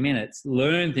 or 3 minutes,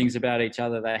 learn things about each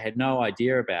other they had no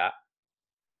idea about.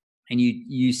 And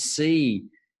you see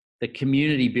the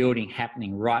community building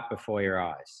happening right before your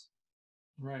eyes.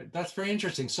 Right. That's very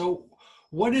interesting. So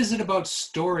what is it about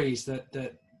stories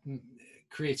that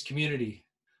creates community?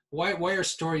 Why are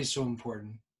stories so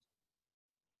important?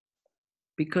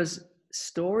 Because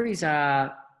stories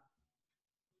they're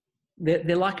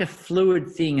like a fluid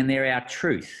thing, and they're our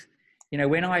truth.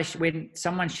 When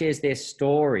someone shares their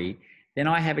story, then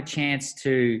I have a chance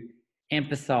to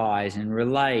empathize and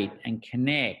relate and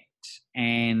connect,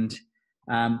 and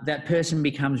that person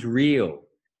becomes real.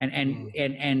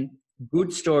 And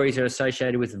good stories are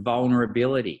associated with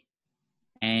vulnerability,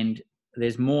 and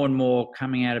there's more and more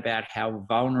coming out about how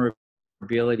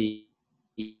vulnerability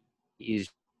is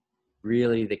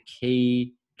really the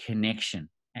key connection.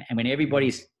 And when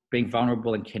everybody's being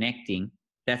vulnerable and connecting,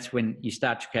 that's when you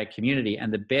start to create community.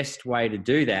 And the best way to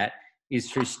do that is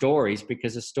through stories,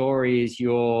 because a story is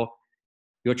your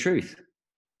truth.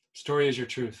 Story is your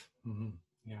truth. Mm-hmm.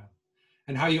 Yeah.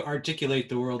 And how you articulate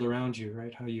the world around you,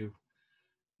 right? How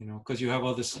because you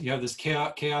have this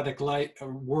chaotic light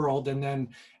world, and then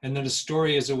a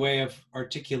story is a way of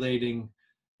articulating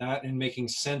that and making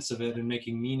sense of it and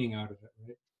making meaning out of it,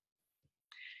 right?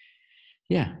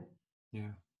 Yeah.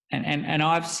 Yeah. And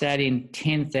I've sat in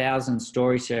 10,000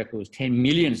 story circles, 10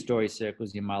 million story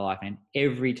circles in my life, and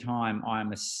every time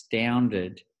I'm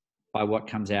astounded by what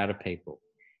comes out of people.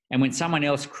 And when someone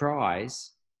else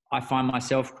cries, I find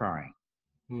myself crying.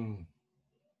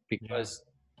 Because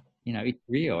it's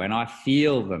real, and I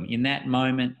feel them. In that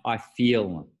moment, I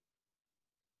feel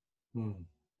them.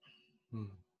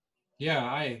 Yeah,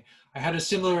 I had a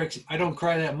similar, I don't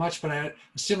cry that much, but I had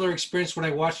a similar experience when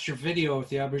I watched your video with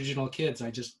the Aboriginal kids.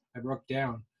 I broke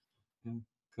down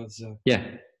because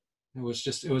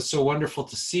it was so wonderful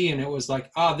to see. And it was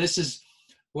like, this is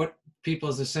what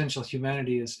people's essential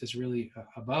humanity is really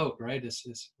about, right?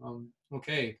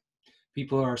 Okay,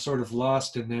 people are sort of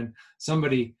lost, and then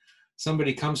somebody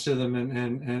comes to them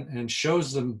and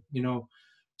shows them,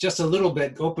 just a little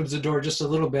bit, opens the door just a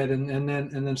little bit, and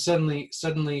then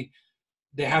suddenly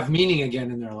they have meaning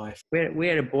again in their life. We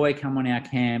had a boy come on our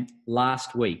camp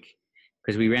last week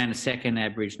because we ran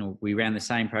we ran the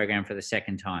same program for the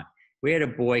second time. We had a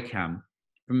boy come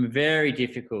from a very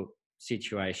difficult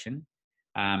situation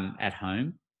at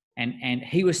home, and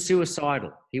he was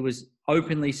suicidal. He was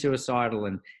openly suicidal,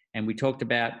 and we talked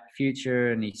about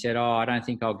future, and he said, "Oh, I don't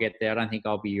think I'll get there. I don't think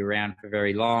I'll be around for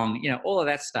very long." You know, all of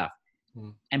that stuff.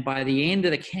 And by the end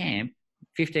of the camp,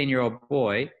 15-year-old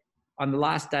boy, on the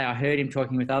last day, I heard him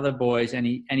talking with other boys, and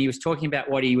he was talking about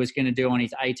what he was going to do on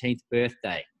his 18th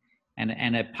birthday,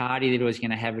 and a party that he was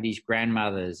going to have at his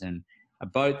grandmother's, and a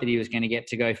boat that he was going to get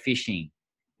to go fishing.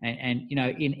 And you know,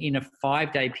 in a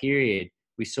 5-day period,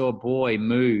 we saw a boy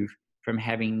move from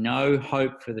having no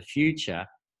hope for the future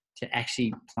to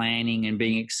actually planning and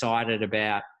being excited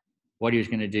about what he was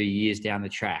going to do years down the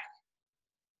track.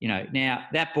 You know, now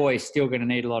that boy is still going to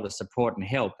need a lot of support and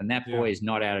help, and that boy is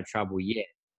not out of trouble yet.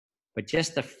 But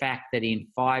just the fact that in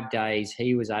 5 days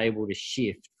he was able to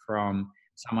shift from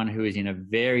someone who is in a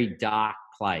very dark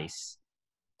place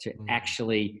to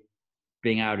actually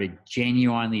being able to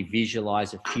genuinely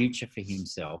visualize a future for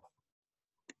himself,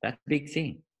 that's a big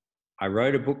thing. I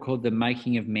wrote a book called The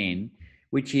Making of Men,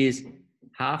 which is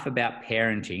half about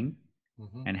parenting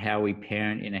and how we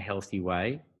parent in a healthy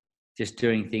way, just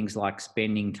doing things like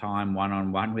spending time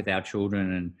one-on-one with our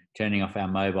children and turning off our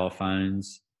mobile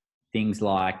phones, things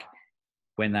like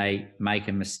when they make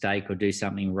a mistake or do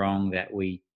something wrong, that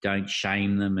we don't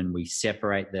shame them and we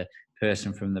separate the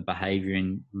person from the behavior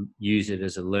and use it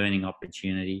as a learning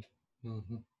opportunity.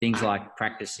 Things like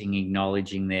practicing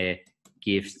acknowledging their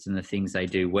gifts and the things they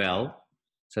do well.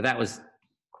 So that was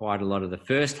quite a lot of the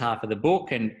first half of the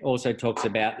book, and also talks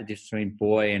about the difference between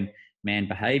boy and man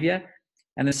behavior.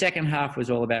 And the second half was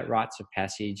all about rites of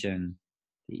passage and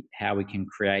how we can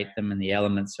create them and the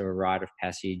elements of a rite of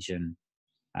passage, and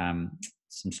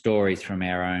some stories from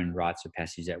our own rites of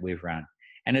passage that we've run.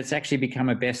 And it's actually become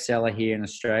a bestseller here in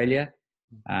Australia,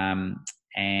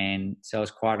 and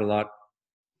sells quite a lot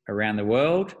around the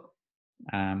world.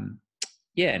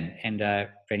 If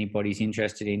anybody's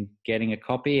interested in getting a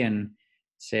copy and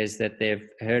says that they've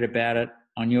heard about it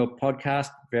on your podcast,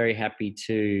 very happy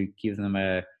to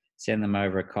send them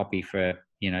over a copy for,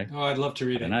 you know. Oh, I'd love to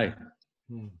read it. I don't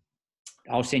know.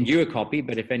 I'll send you a copy,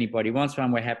 but if anybody wants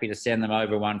one, we're happy to send them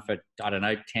over one for, I don't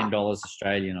know, $10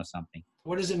 Australian or something.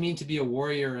 What does it mean to be a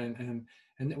warrior, and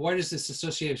why does this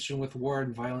association with war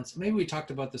and violence? Maybe we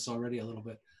talked about this already a little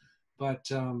bit, but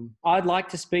I'd like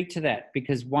to speak to that,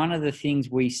 because one of the things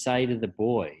we say to the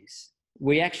boys,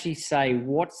 we actually say,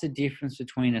 what's the difference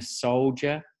between a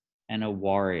soldier and a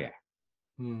warrior?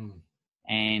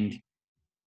 And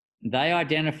they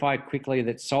identified quickly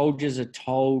that soldiers are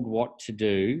told what to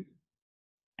do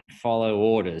and follow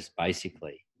orders,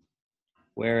 basically.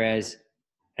 Whereas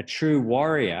a true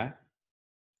warrior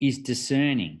is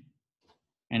discerning,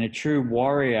 and a true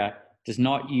warrior does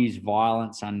not use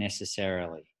violence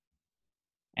unnecessarily.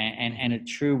 And a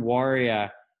true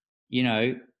warrior, you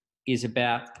know, is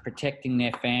about protecting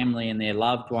their family and their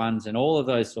loved ones and all of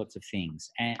those sorts of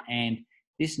things. And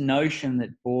this notion that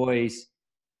boys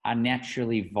are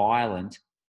naturally violent,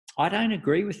 I don't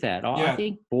agree with that. I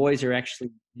think boys are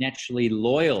actually naturally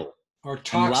loyal. Or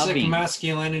toxic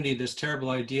masculinity, this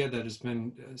terrible idea that has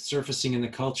been surfacing in the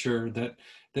culture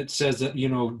that says that, you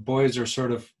know, boys are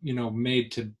sort of, you know,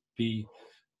 made to be,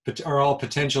 are all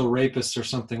potential rapists or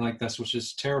something like this, which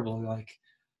is terrible, like,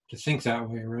 to think that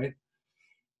way, right?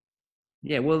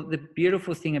 Yeah, well, the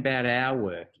beautiful thing about our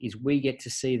work is we get to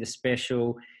see the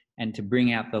special and to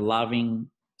bring out the loving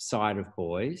side of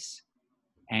boys.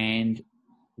 And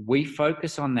we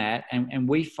focus on that. And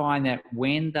we find that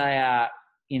when they are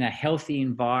in a healthy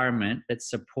environment that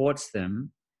supports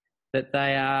them, that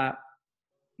they are,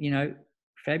 you know,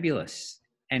 fabulous.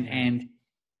 And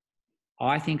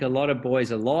I think a lot of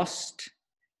boys are lost.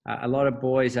 A lot of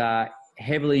boys are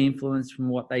heavily influenced from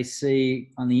what they see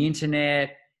on the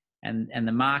internet and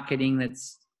the marketing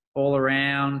that's all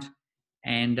around.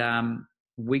 And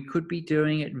we could be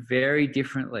doing it very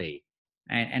differently.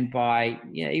 And by,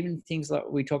 you know, even things like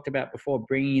we talked about before,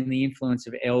 bringing in the influence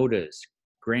of elders,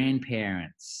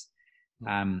 grandparents,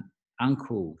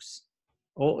 uncles,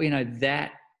 or, you know,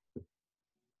 that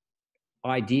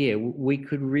idea, we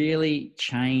could really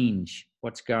change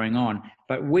what's going on.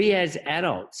 But we as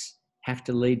adults have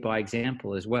to lead by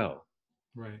example as well.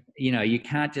 Right. You know, you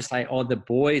can't just say, oh, the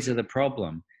boys are the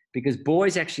problem, because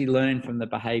boys actually learn from the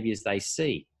behaviors they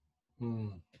see.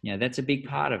 You know, that's a big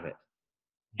part of it.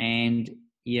 And,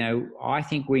 you know, I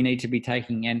think we need to be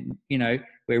taking, and, you know,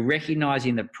 we're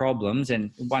recognizing the problems.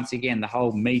 And once again, the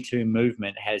whole Me Too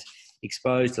movement has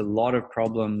exposed a lot of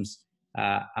problems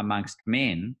amongst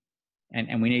men,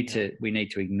 and we need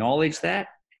to acknowledge that,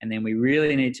 and then we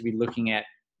really need to be looking at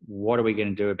what are we going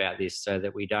to do about this so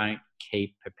that we don't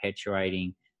keep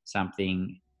perpetuating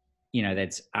something,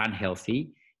 that's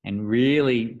unhealthy, and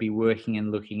really be working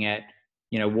and looking at,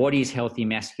 what is healthy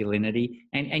masculinity,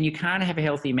 and you can't have a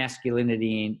healthy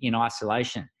masculinity in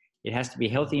isolation. It has to be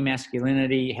healthy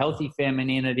masculinity, healthy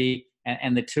femininity,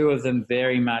 and the two of them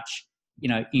very much,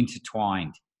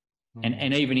 intertwined,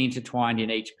 and even intertwined in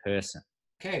each person.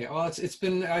 Okay. Well,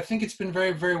 I think it's been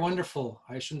very, very wonderful.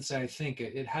 I shouldn't say I think.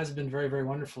 It has been very, very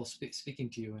wonderful speaking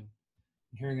to you and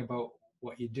hearing about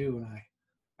what you do. And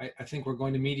I think we're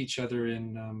going to meet each other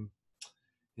in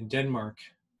Denmark.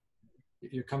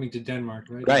 You're coming to Denmark,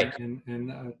 right? Great.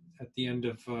 At the end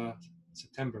of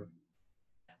September.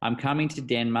 I'm coming to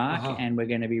Denmark, and we're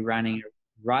going to be running a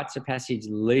Rites of Passage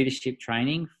leadership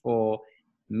training for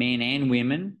men and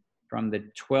women from the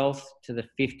 12th to the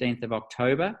 15th of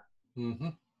October,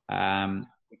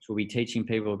 which will be teaching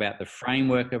people about the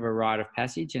framework of a rite of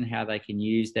passage and how they can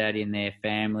use that in their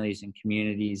families and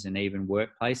communities and even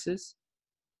workplaces.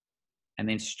 And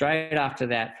then straight after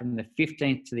that, from the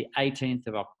 15th to the 18th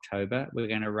of October, we're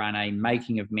going to run a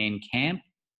Making of Men camp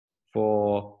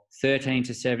for 13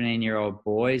 to 17-year-old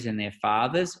boys and their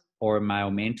fathers or a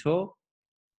male mentor.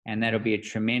 And that'll be a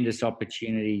tremendous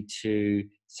opportunity to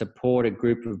support a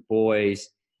group of boys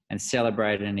and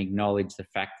celebrate and acknowledge the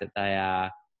fact that they are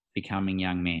becoming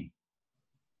young men.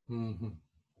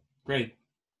 Great.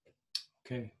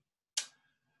 Okay.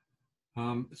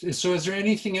 So is there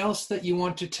anything else that you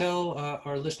want to tell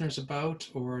our listeners about,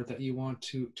 or that you want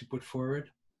to put forward?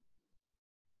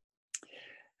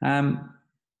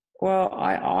 Well,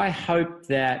 I hope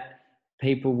that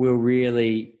people will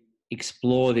really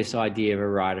explore this idea of a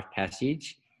rite of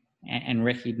passage and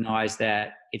recognize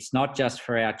that it's not just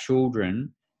for our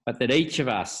children, but that each of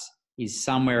us is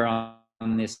somewhere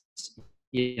on this,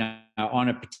 on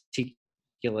a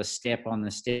particular step on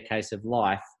the staircase of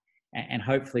life. And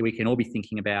hopefully we can all be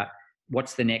thinking about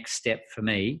what's the next step for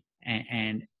me,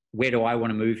 and where do I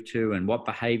want to move to, and what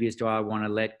behaviors do I want to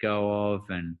let go of,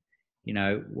 and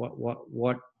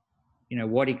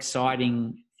what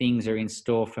exciting things are in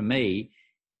store for me.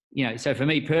 So for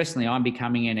me personally, I'm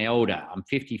becoming an elder. I'm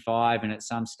 55, and at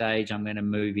some stage I'm going to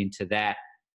move into that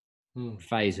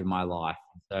phase of my life.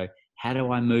 So how do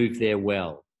I move there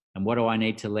well, and what do I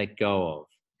need to let go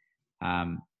of,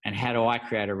 and how do I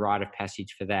create a rite of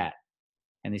passage for that?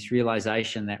 And this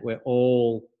realization that we're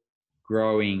all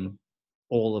growing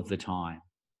all of the time,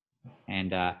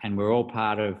 and we're all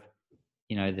part of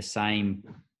the same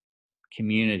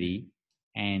community,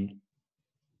 and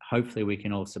hopefully we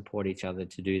can all support each other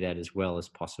to do that as well as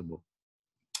possible.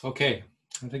 Okay,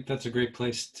 I think that's a great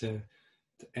place to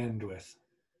end with.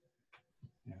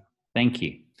 Yeah. Thank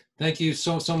you. Thank you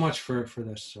so much for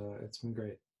this. It's been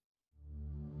great.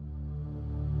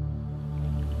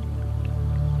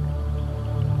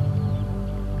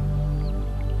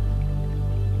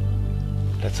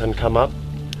 Let sun come up.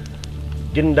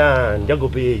 Jindan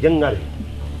Jagobi Yangari.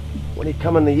 When he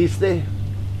come in the east there,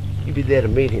 you be there to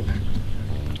meet him.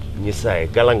 And you say,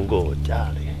 Galango,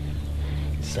 Charlie.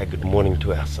 You say good morning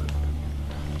to our son.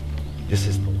 This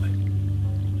is the way.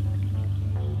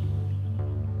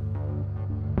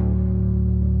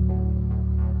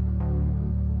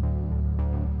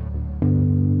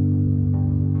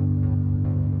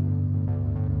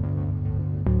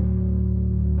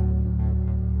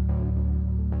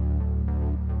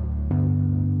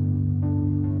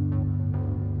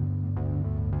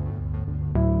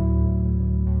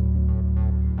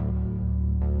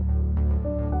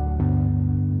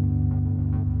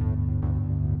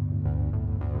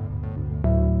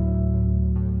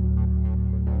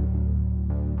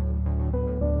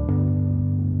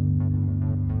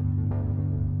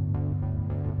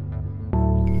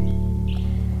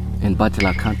 In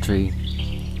Batila country,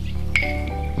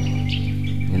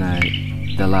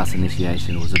 the last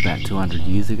initiation was about 200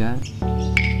 years ago.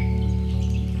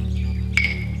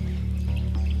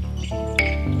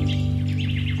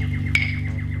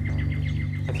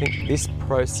 I think this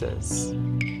process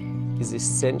is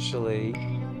essentially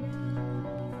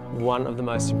one of the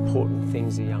most important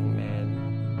things a young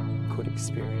man could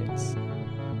experience.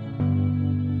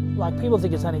 Like, people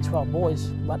think it's only 12 boys,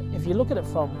 but if you look at it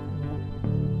from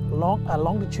a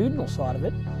longitudinal side of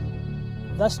it,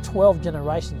 that's 12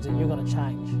 generations that you're going to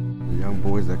change. The young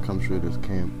boys that come through this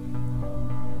camp,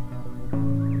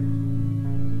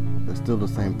 they're still the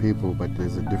same people, but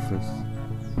there's a difference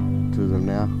to them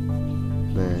now.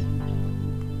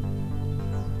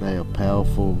 They are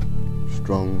powerful,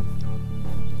 strong,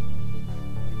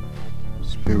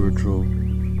 spiritual,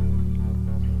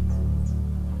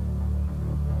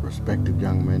 respected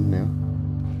young men now.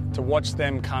 To watch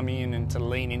them come in and to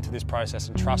lean into this process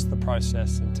and trust the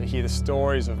process, and to hear the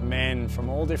stories of men from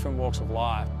all different walks of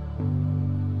life.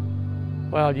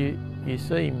 Well, you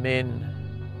see men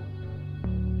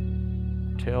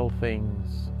tell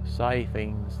things, say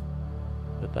things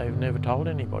that they've never told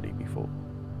anybody before.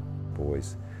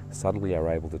 Boys suddenly are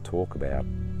able to talk about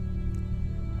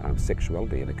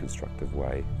sexuality in a constructive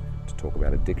way, to talk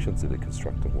about addictions in a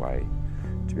constructive way,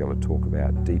 to be able to talk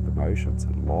about deep emotions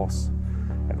and loss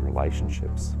and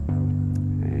relationships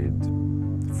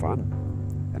and fun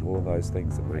and all of those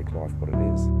things that make life what it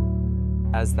is.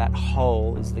 As that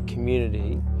whole, as the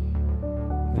community,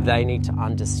 they need to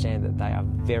understand that they are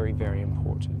very, very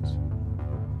important.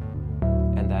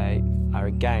 And they are,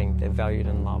 again, they're valued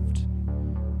and loved,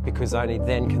 because only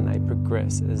then can they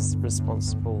progress as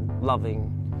responsible,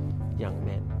 loving young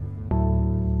men.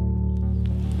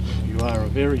 You are a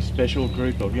very special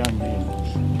group of young men.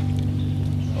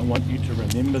 I want you to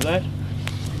remember that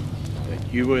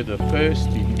you were the first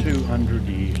in 200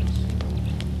 years.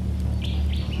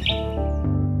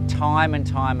 Time and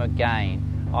time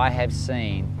again, I have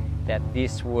seen that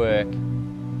this work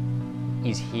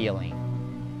is healing,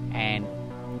 and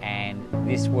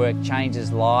this work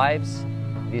changes lives.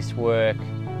 This work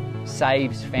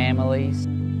saves families.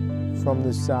 From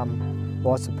this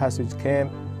Rites of Passage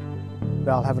camp,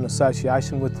 they'll have an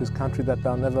association with this country that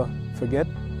they'll never forget.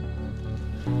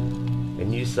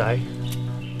 And you say,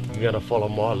 you're going to follow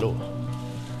my law.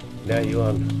 Now you're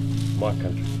on my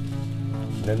country.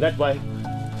 And in that way,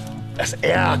 that's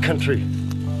our country.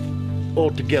 All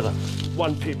together,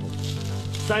 one people.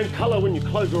 Same colour when you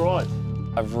close your eyes.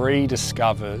 I've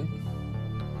rediscovered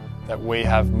that we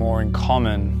have more in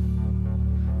common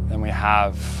than we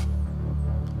have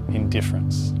in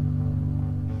difference.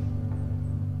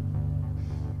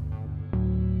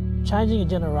 Changing a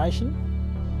generation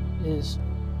is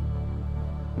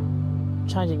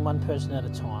changing one person at a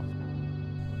time.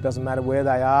 Doesn't matter where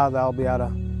they are, they'll be able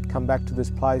to come back to this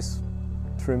place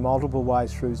through multiple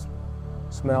ways, through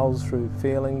smells, through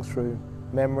feelings, through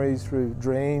memories, through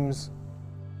dreams.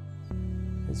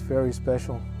 It's very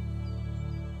special.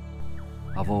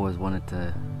 I've always wanted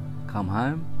to come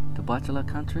home to Bachelor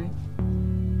country,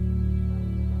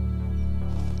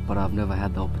 but I've never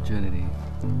had the opportunity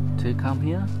to come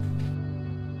here.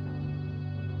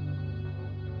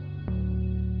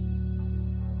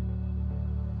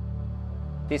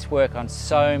 This work on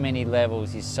so many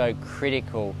levels is so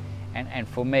critical, and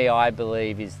for me, I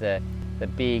believe is the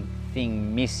big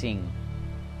thing missing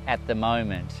at the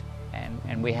moment,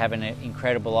 and we have an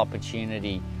incredible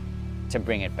opportunity to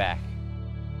bring it back.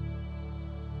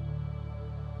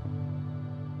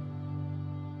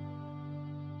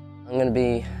 I'm going to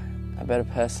be a better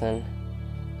person,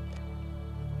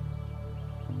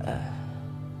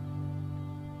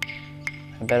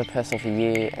 for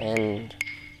you and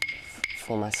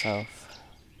for myself.